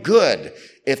my good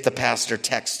if the pastor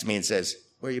texts me and says,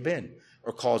 where you been?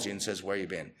 Or calls you and says, where you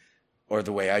been? Or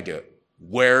the way I do it,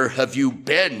 where have you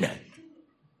been?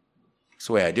 That's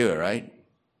the way I do it, right?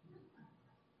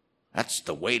 That's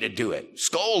the way to do it.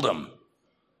 Scold them.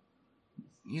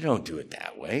 You don't do it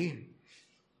that way.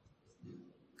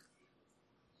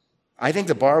 I think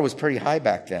the bar was pretty high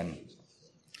back then.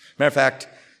 Matter of fact,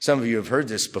 some of you have heard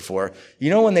this before.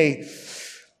 When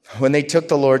they took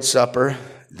the Lord's Supper,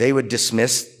 they would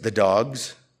dismiss the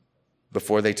dogs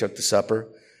before they took the supper.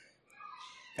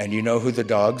 And you know who the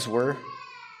dogs were?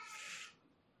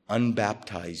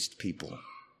 Unbaptized people.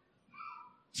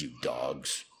 You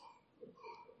dogs.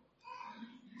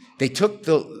 They took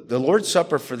the Lord's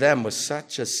Supper for them was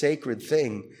such a sacred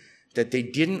thing that they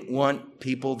didn't want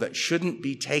people that shouldn't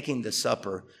be taking the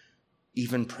supper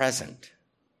even present.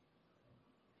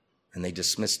 And they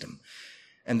dismissed them.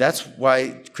 And that's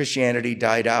why Christianity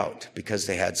died out, because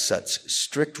they had such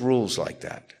strict rules like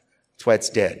that. That's why it's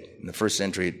dead. In the first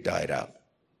century, it died out.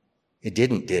 It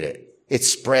didn't, did it? It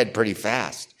spread pretty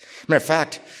fast. Matter of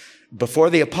fact, before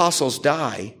the apostles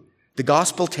die, the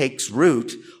gospel takes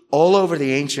root all over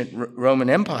the ancient Roman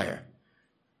Empire.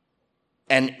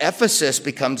 And Ephesus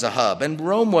becomes a hub, and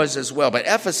Rome was as well. But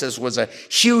Ephesus was a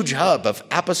huge hub of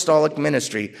apostolic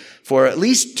ministry for at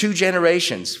least 2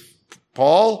 generations.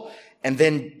 Paul and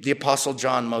then the Apostle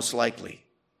John, most likely.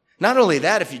 Not only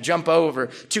that, if you jump over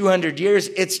 200 years,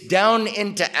 it's down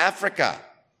into Africa.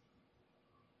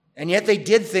 And yet they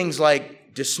did things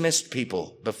like dismissed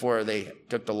people before they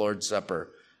took the Lord's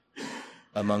Supper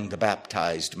among the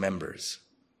baptized members.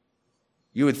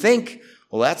 You would think,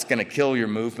 well, that's going to kill your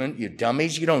movement, you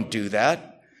dummies. You don't do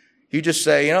that. You just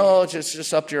say, it's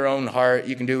just up to your own heart.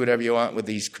 You can do whatever you want with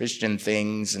these Christian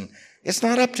things. And it's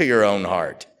not up to your own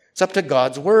heart. It's up to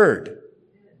God's word.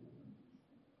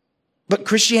 But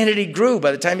Christianity grew.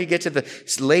 By the time you get to the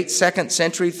late 2nd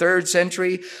century, 3rd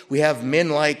century, we have men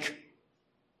like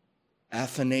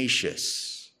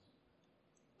Athanasius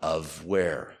of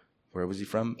where? Where was he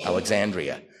from?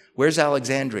 Alexandria. Where's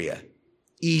Alexandria?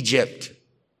 Egypt.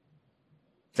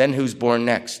 Then who's born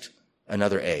next?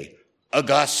 Another A.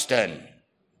 Augustine.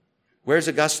 Where's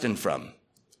Augustine from?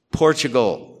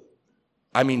 Portugal.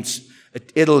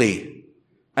 Italy.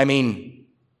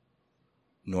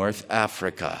 North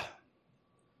Africa.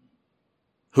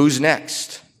 Who's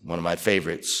next? One of my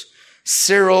favorites.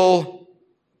 Cyril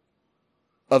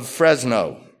of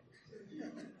Fresno.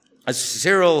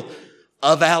 Cyril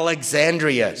of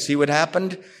Alexandria. See what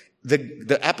happened?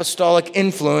 The apostolic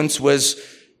influence was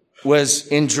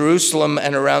in Jerusalem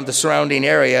and around the surrounding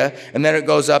area, and then it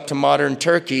goes up to modern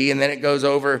Turkey, and then it goes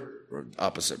over,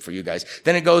 opposite for you guys,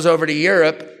 then it goes over to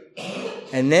Europe,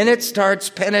 and then it starts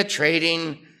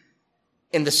penetrating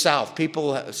in the south,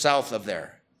 people south of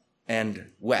there,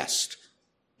 and west,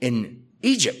 in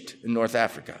Egypt, in North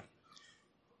Africa.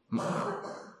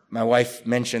 My wife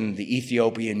mentioned the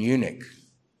Ethiopian eunuch.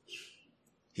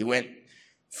 He went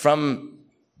from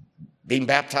being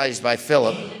baptized by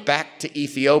Philip back to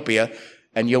Ethiopia,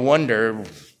 and you wonder,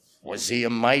 was he a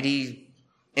mighty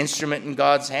instrument in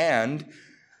God's hand?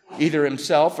 Either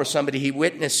himself or somebody he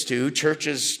witnessed to.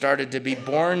 Churches started to be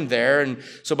born there, and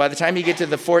so by the time you get to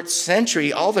the 4th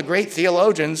century, all the great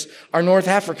theologians are North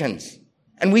Africans,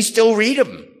 and we still read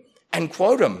them and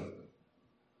quote them.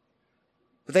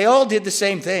 But they all did the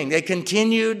same thing. They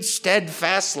continued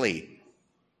steadfastly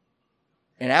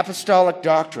in apostolic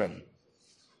doctrine,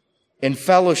 in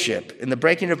fellowship, in the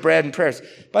breaking of bread and prayers.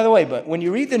 By the way, but when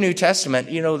you read the New Testament,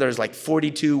 there's like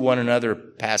 42 one another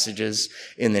passages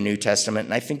in the New Testament,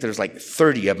 and I think there's like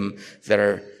 30 of them that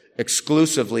are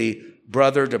exclusively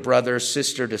brother to brother,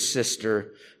 sister to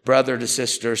sister, brother to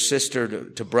sister, sister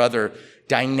to brother,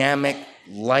 dynamic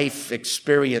life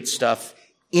experience stuff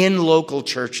in local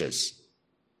churches.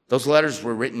 Those letters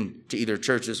were written to either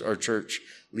churches or church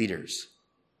leaders.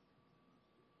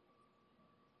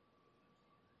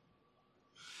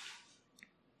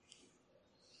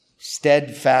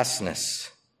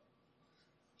 Steadfastness.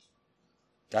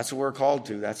 That's what we're called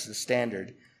to. That's the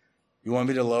standard. You want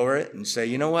me to lower it and say,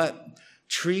 you know what?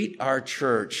 Treat our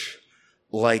church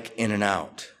like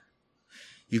In-N-Out.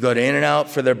 You go to In-N-Out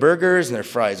for their burgers and their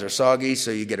fries are soggy,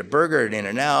 so you get a burger at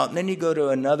In-N-Out, and then you go to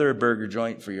another burger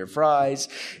joint for your fries,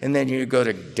 and then you go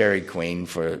to Dairy Queen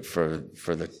for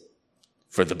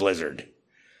the blizzard.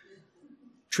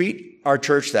 Treat our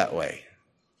church that way.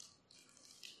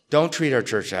 Don't treat our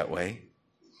church that way.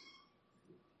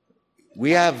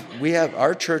 We have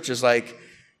our church is like,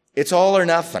 it's all or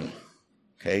nothing.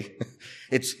 Okay?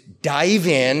 It's dive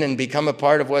in and become a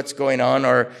part of what's going on,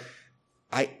 or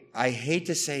I hate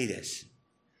to say this,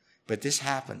 but this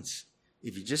happens.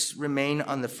 If you just remain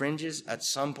on the fringes, at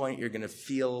some point you're going to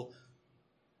feel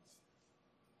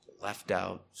left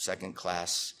out, second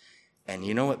class. And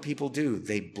you know what people do?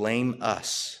 They blame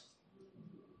us.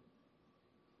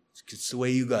 It's the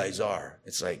way you guys are.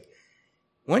 It's like,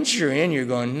 once you're in, you're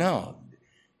going, no.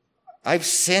 I've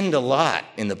sinned a lot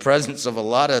in the presence of a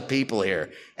lot of people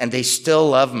here, and they still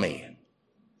love me.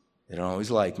 They don't always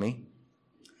like me.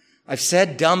 I've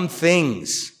said dumb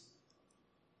things.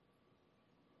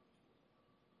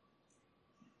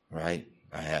 Right?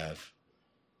 I have.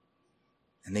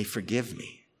 And they forgive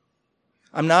me.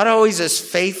 I'm not always as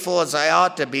faithful as I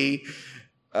ought to be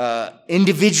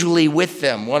individually with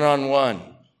them, one-on-one.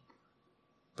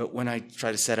 But when I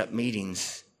try to set up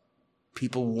meetings,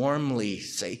 people warmly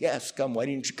say, yes, come. Why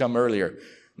didn't you come earlier?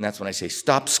 And that's when I say,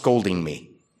 stop scolding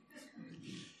me.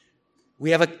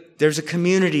 There's a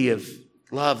community of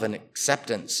love and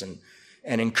acceptance and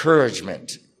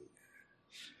encouragement.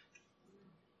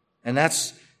 And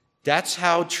that's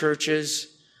how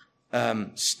churches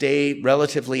stay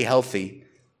relatively healthy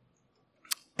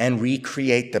and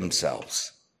recreate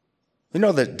themselves. We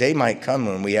know that day might come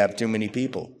when we have too many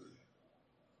people.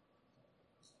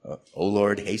 Oh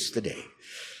Lord, haste the day.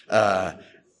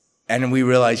 And we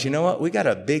realize, you know what? We got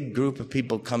a big group of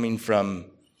people coming from,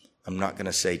 I'm not going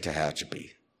to say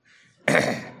Tehachapi.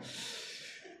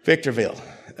 Victorville.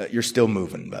 You're still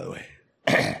moving, by the way.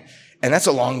 And that's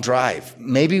a long drive.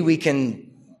 Maybe we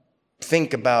can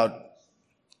think about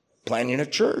planning a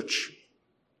church.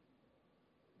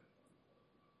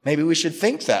 Maybe we should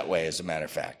think that way, as a matter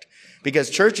of fact. Because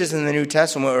churches in the New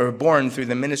Testament were born through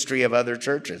the ministry of other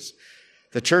churches.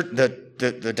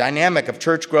 The dynamic of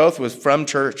church growth was from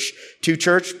church to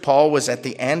church. Paul was at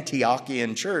the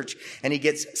Antiochian church, and he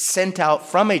gets sent out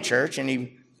from a church, and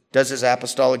he does his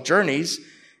apostolic journeys,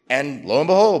 and lo and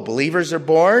behold, believers are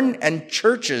born and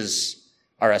churches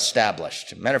are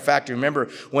established. Matter of fact, remember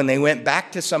when they went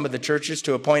back to some of the churches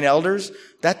to appoint elders,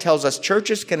 that tells us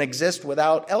churches can exist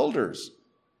without elders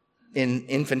in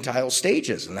infantile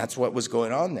stages, and that's what was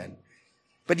going on then.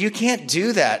 But you can't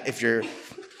do that if you're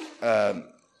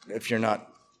not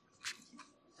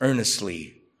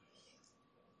earnestly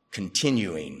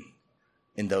continuing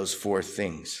in those four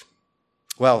things?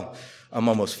 Well, I'm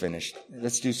almost finished.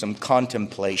 Let's do some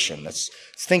contemplation. Let's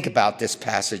think about this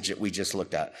passage that we just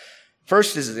looked at.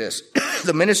 First is this.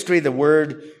 The ministry the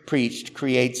word preached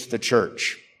creates the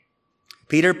church.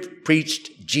 Peter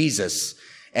preached Jesus,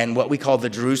 and what we call the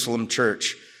Jerusalem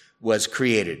church was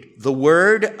created. The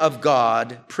word of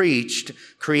God preached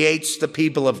creates the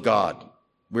people of God.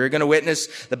 We're going to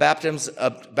witness the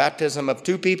baptism of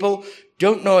two people.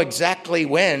 Don't know exactly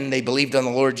when they believed on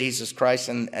the Lord Jesus Christ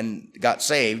and got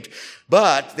saved,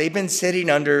 but they've been sitting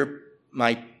under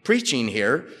my preaching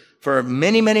here for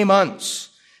many, many months.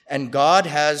 And God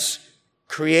has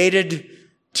created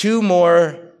two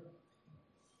more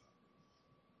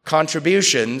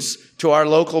contributions to our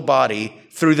local body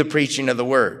through the preaching of the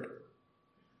word.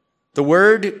 The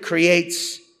word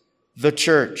creates the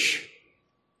church.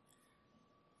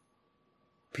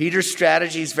 Peter's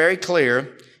strategy is very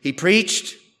clear. He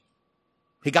preached.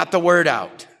 He got the word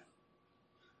out.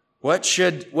 What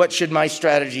should my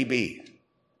strategy be?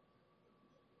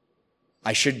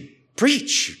 I should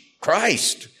preach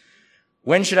Christ.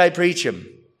 When should I preach him?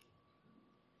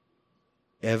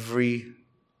 Every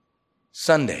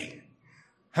Sunday.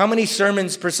 How many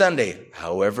sermons per Sunday?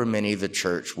 However many the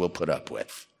church will put up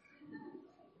with.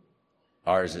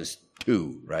 Ours is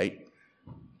 2, right?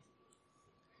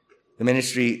 The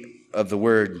ministry of the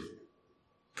word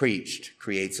preached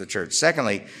creates a church.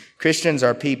 Secondly, Christians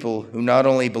are people who not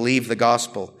only believe the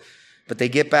gospel, but they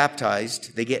get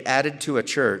baptized, they get added to a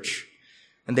church,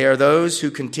 and they are those who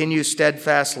continue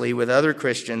steadfastly with other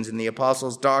Christians in the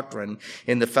apostles' doctrine,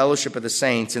 in the fellowship of the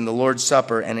saints, in the Lord's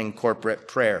Supper, and in corporate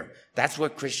prayer. That's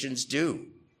what Christians do.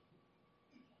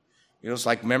 You know, it's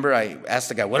like, remember, I asked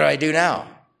the guy, what do I do now?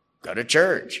 Go to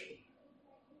church.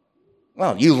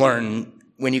 Well, you learn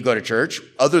when you go to church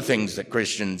other things that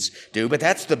Christians do, but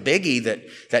that's the biggie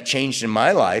that changed in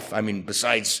my life. I mean,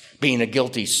 besides being a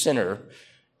guilty sinner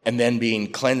and then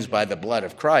being cleansed by the blood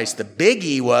of Christ, the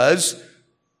biggie was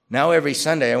now every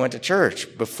Sunday I went to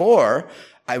church. Before,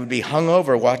 I would be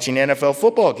hungover watching NFL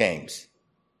football games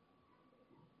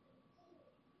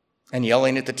and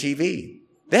yelling at the TV.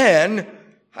 Then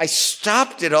I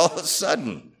stopped it all of a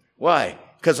sudden. Why?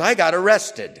 Because I got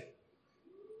arrested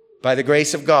by the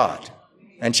grace of God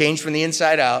and changed from the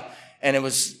inside out. And it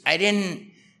was, I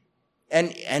didn't,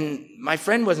 and my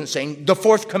friend wasn't saying the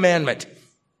fourth commandment.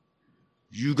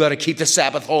 You got to keep the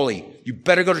Sabbath holy. You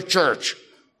better go to church.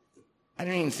 I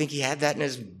didn't even think he had that in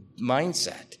his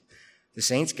mindset. The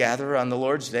saints gather on the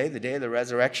Lord's day, the day of the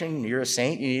resurrection. You're a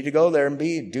saint. You need to go there and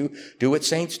do what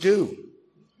saints do.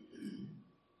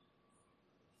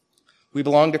 We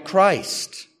belong to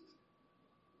Christ.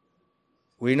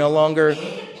 We no longer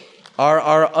are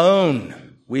our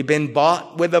own. We've been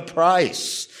bought with a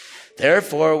price.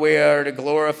 Therefore, we are to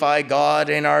glorify God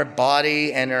in our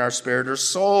body and in our spirit or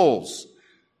souls.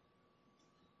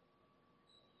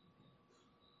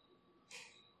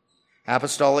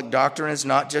 Apostolic doctrine is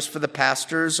not just for the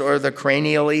pastors or the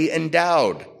cranially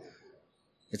endowed.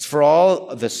 It's for all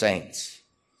of the saints.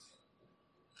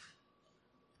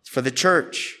 It's for the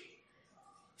church.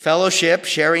 Fellowship,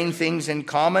 sharing things in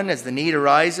common as the need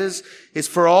arises, is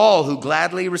for all who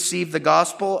gladly receive the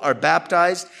gospel, are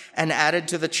baptized, and added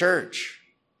to the church.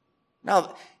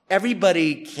 Now,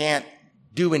 everybody can't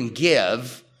do and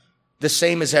give the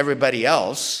same as everybody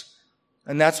else.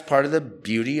 And that's part of the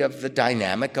beauty of the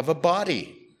dynamic of a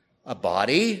body. A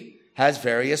body has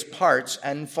various parts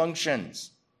and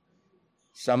functions.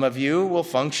 Some of you will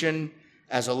function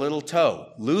as a little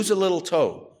toe. Lose a little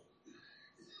toe.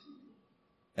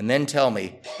 And then tell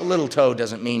me, a little toe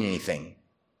doesn't mean anything.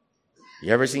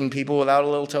 You ever seen people without a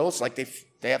little toe? It's like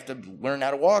they have to learn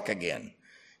how to walk again.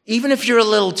 Even if you're a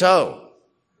little toe.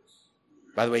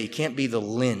 By the way, you can't be the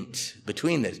lint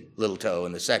between the little toe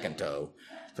and the second toe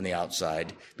from the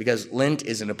outside, because lint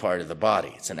isn't a part of the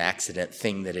body. It's an accident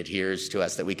thing that adheres to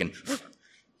us that we can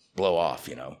blow off,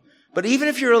 you know. But even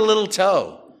if you're a little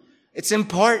toe, it's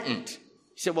important.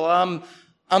 You say, well,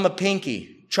 I'm a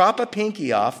pinky. Chop a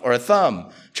pinky off, or a thumb.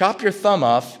 Chop your thumb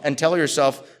off and tell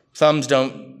yourself thumbs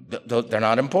they're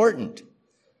not important.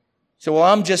 So, well,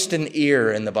 I'm just an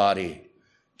ear in the body.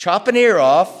 Chop an ear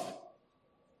off.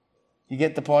 You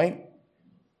get the point?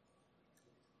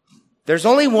 There's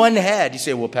only one head. You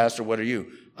say, well, Pastor, what are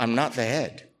you? I'm not the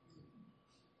head.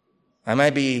 I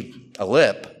might be a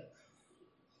lip,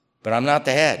 but I'm not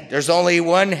the head. There's only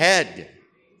one head.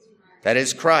 That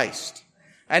is Christ.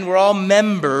 And we're all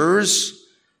members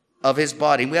of his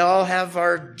body. We all have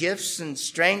our gifts and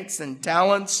strengths and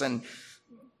talents, and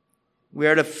we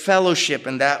are to fellowship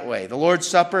in that way. The Lord's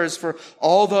Supper is for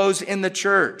all those in the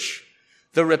church.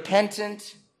 The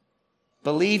repentant,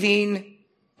 believing,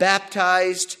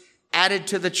 baptized, added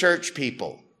to the church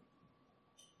people.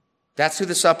 That's who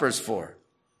the supper is for.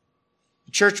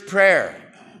 Church prayer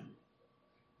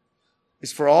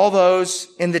is for all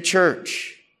those in the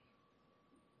church.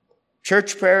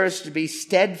 Church prayer is to be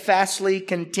steadfastly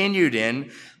continued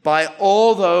in by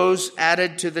all those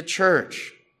added to the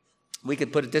church. We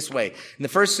could put it this way. In the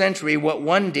first century, what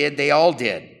one did, they all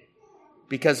did,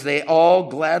 because they all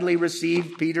gladly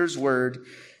received Peter's word.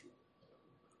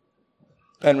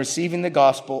 And receiving the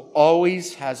gospel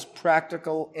always has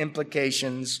practical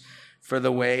implications for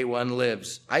the way one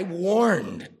lives. I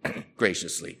warned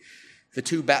graciously the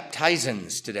two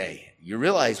baptizans today. You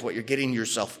realize what you're getting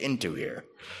yourself into here.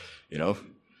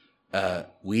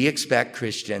 We expect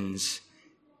Christians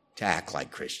to act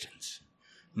like Christians,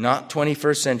 not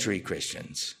 21st century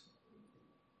Christians.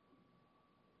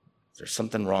 There's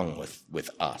something wrong with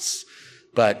us,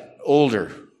 but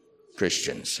older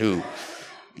Christians who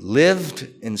lived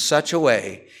in such a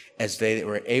way as they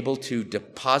were able to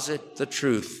deposit the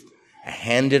truth,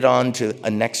 hand it on to a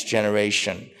next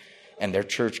generation, and their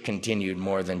church continued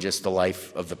more than just the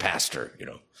life of the pastor,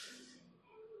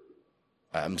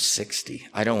 I'm 60.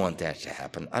 I don't want that to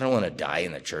happen. I don't want to die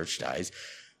and the church dies.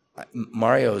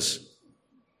 Mario's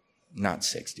not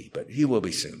 60, but he will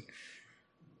be soon.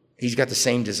 He's got the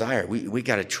same desire. We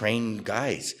got to train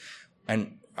guys.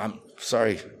 And I'm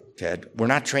sorry, Ted, we're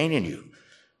not training you.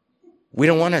 We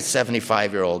don't want a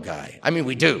 75-year-old guy. I mean,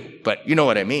 we do, but you know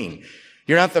what I mean.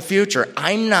 You're not the future.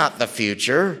 I'm not the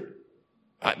future.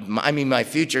 I mean, my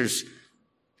future's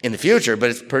in the future, but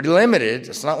it's pretty limited.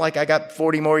 It's not like I got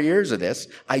 40 more years of this.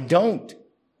 I don't.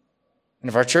 And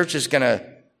if our church is going to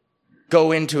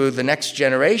go into the next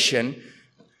generation,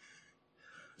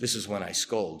 this is when I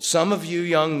scold. Some of you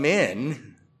young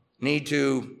men need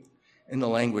to, in the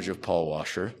language of Paul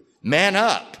Washer, man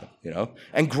up,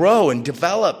 and grow and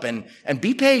develop and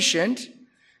be patient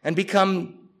and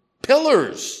become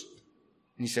pillars.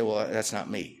 And you say, well, that's not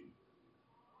me.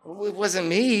 Well, it wasn't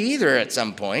me either at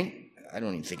some point. I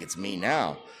don't even think it's me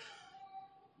now.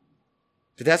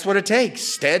 But that's what it takes.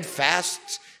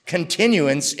 Steadfast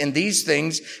continuance in these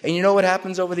things. And you know what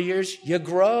happens over the years? You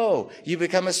grow. You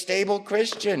become a stable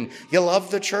Christian. You love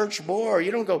the church more.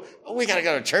 You don't go, oh, we got to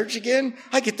go to church again?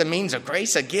 I get the means of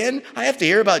grace again? I have to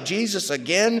hear about Jesus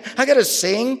again? I got to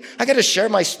sing? I got to share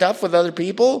my stuff with other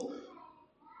people?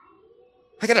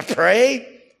 I got to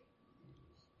pray?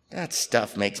 That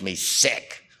stuff makes me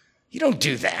sick. You don't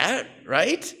do that,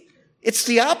 right? It's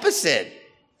the opposite.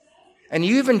 And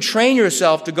you even train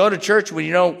yourself to go to church when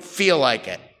you don't feel like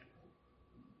it.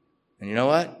 And you know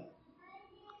what?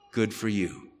 Good for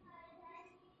you.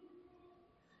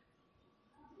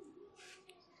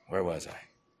 Where was I?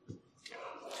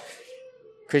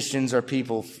 Christians are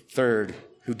people, third,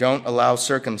 who don't allow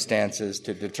circumstances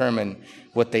to determine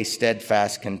what they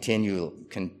steadfast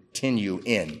continue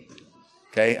in.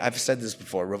 Okay? I've said this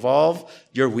before. Revolve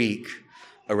your week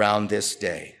around this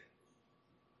day.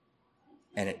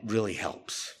 And it really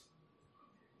helps.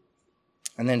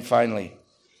 And then finally,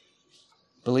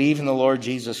 believe in the Lord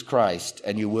Jesus Christ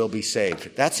and you will be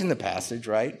saved. That's in the passage,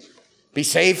 right? Be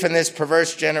saved from this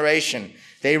perverse generation.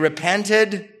 They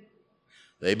repented.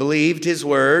 They believed his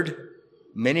word.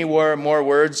 Many more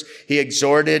words. He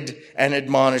exhorted and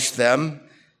admonished them.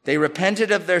 They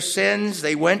repented of their sins.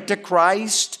 They went to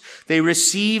Christ. They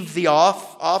received the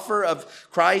offer of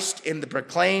Christ in the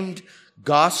proclaimed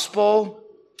gospel.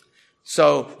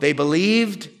 So they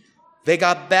believed, they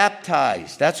got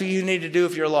baptized. That's what you need to do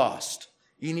if you're lost.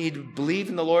 You need to believe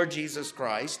in the Lord Jesus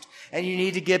Christ, and you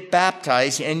need to get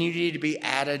baptized, and you need to be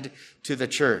added to the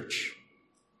church.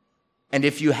 And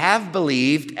if you have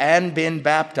believed and been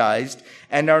baptized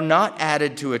and are not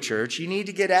added to a church, you need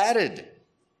to get added.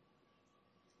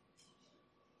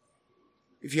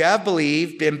 If you have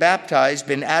believed, been baptized,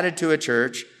 been added to a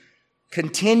church,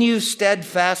 continue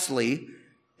steadfastly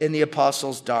in the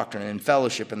apostles' doctrine, in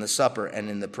fellowship, in the supper,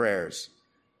 and in the prayers.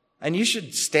 And you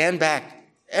should stand back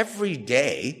every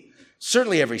day,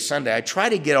 certainly every Sunday. I try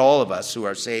to get all of us who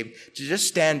are saved to just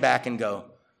stand back and go,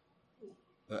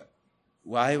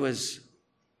 why was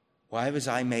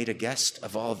I made a guest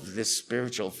of all of this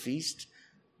spiritual feast?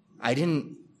 I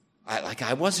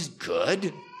wasn't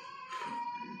good.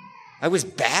 I was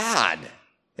bad.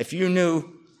 If you knew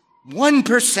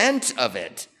 1% of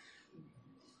it,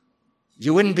 we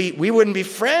wouldn't be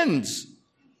friends.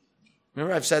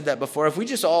 Remember, I've said that before. If we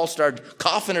just all start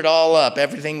coughing it all up,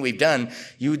 everything we've done,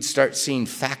 you would start seeing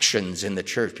factions in the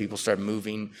church. People start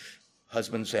moving.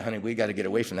 Husbands say, honey, we got to get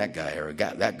away from that guy or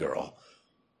that girl.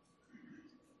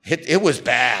 It was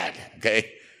bad,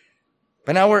 okay?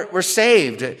 But now we're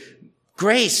saved.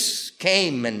 Grace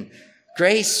came and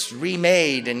Grace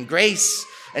remade, and grace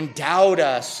endowed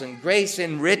us, and grace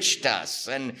enriched us,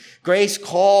 and grace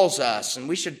calls us, and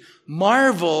we should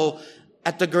marvel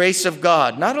at the grace of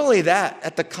God. Not only that,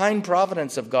 at the kind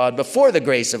providence of God before the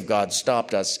grace of God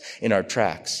stopped us in our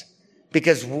tracks.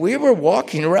 Because we were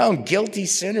walking around guilty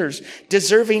sinners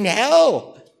deserving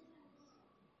hell.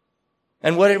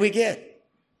 And what did we get?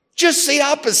 Just the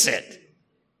opposite.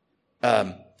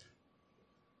 The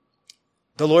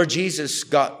Lord Jesus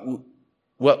got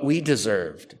what we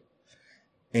deserved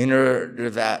in order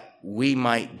that we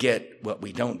might get what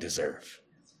we don't deserve.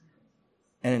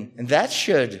 And that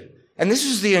should, and this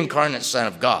is the incarnate Son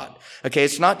of God. Okay,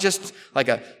 it's not just like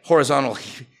a horizontal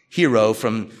hero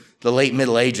from the late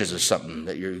Middle Ages or something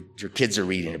that your kids are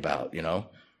reading about, you know.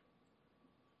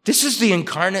 This is the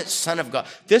incarnate Son of God.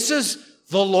 This is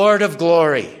the Lord of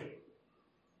glory,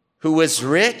 who was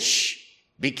rich,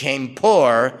 became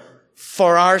poor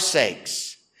for our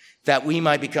sakes, that we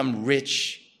might become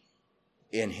rich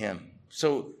in him.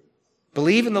 So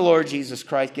believe in the Lord Jesus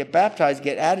Christ, get baptized,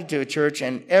 get added to a church,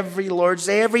 and every Lord's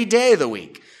Day, every day of the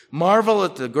week, marvel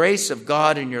at the grace of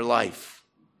God in your life.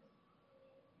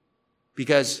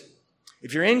 Because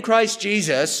if you're in Christ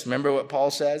Jesus, remember what Paul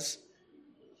says?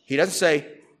 He doesn't say,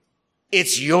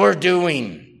 it's your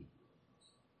doing.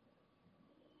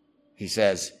 He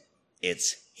says,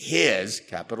 it's his,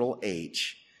 capital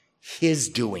H, his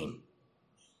doing.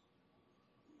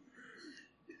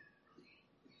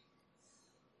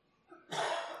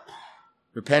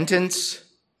 Repentance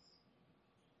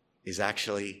is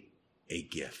actually a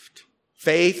gift.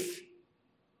 Faith,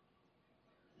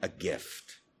 a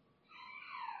gift.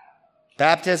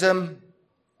 Baptism,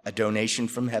 a donation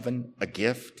from heaven, a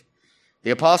gift.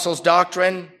 The apostles'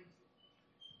 doctrine,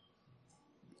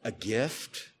 a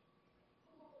gift.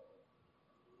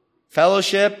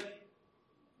 Fellowship,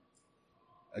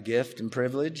 a gift and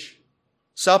privilege.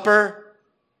 Supper,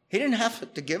 he didn't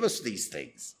have to give us these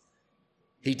things.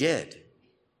 He did.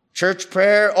 Church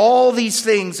prayer, all these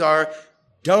things are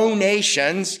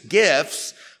donations,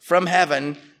 gifts from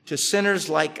heaven to sinners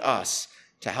like us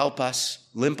to help us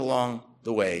limp along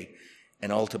the way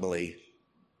and ultimately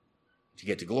to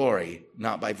get to glory,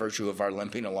 not by virtue of our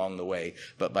limping along the way,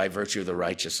 but by virtue of the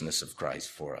righteousness of Christ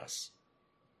for us.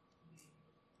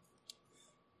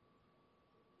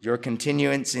 Your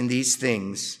continuance in these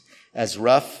things, as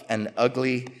rough and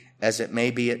ugly as it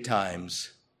may be at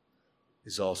times,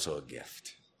 is also a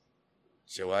gift.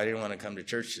 So I didn't want to come to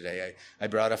church today. I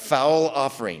brought a foul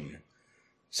offering.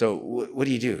 So what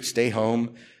do? Stay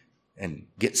home and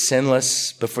get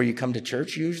sinless before you come to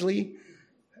church usually?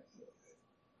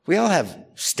 We all have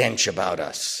stench about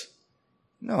us.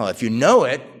 No, if you know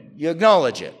it, you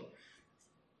acknowledge it.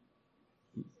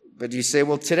 But you say,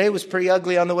 well, today was pretty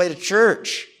ugly on the way to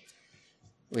church.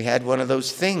 We had one of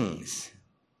those things.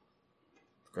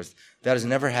 Of course, that has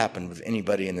never happened with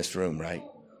anybody in this room, right?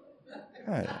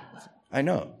 I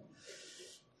know.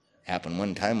 Happened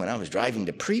one time when I was driving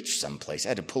to preach someplace. I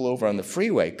had to pull over on the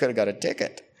freeway. Could have got a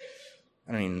ticket.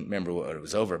 I don't even remember what it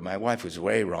was over. My wife was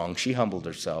way wrong. She humbled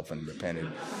herself and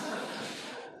repented.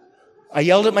 I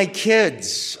yelled at my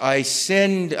kids. I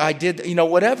sinned. I did,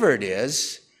 whatever it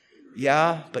is.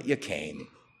 Yeah, but you came.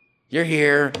 You're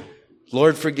here.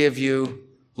 Lord, forgive you.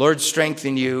 Lord,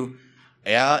 strengthen you.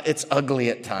 Yeah, it's ugly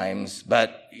at times,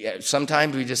 but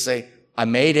sometimes we just say, I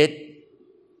made it.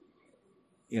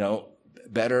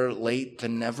 Better late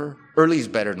than never. Early is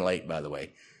better than late, by the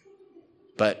way.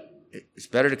 But it's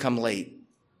better to come late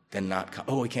than not come.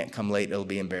 Oh, we can't come late. It'll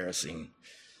be embarrassing.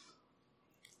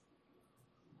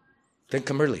 Then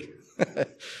come early.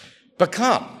 But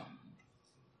come.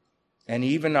 And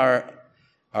even our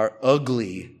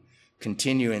ugly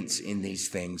continuance in these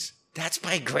things, that's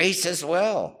by grace as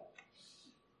well.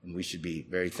 And we should be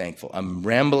very thankful. I'm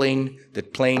rambling. The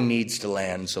plane needs to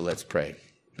land, so let's pray.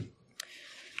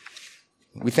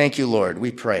 We thank you, Lord.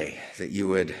 We pray that you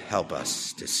would help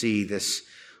us to see this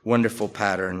wonderful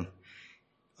pattern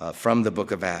from the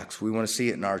book of Acts. We want to see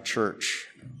it in our church.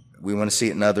 We want to see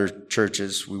it in other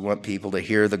churches. We want people to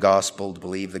hear the gospel, to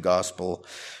believe the gospel,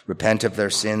 repent of their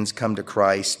sins, come to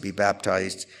Christ, be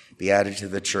baptized, be added to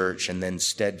the church, and then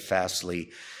steadfastly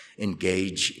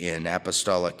engage in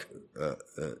apostolic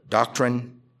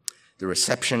doctrine, the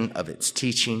reception of its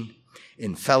teaching,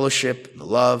 in fellowship, the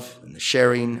love, and the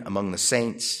sharing among the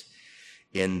saints,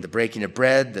 in the breaking of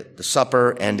bread, the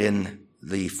supper, and in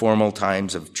the formal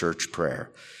times of church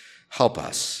prayer. Help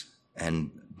us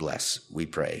and bless, we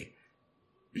pray.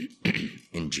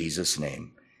 In Jesus'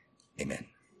 name, amen.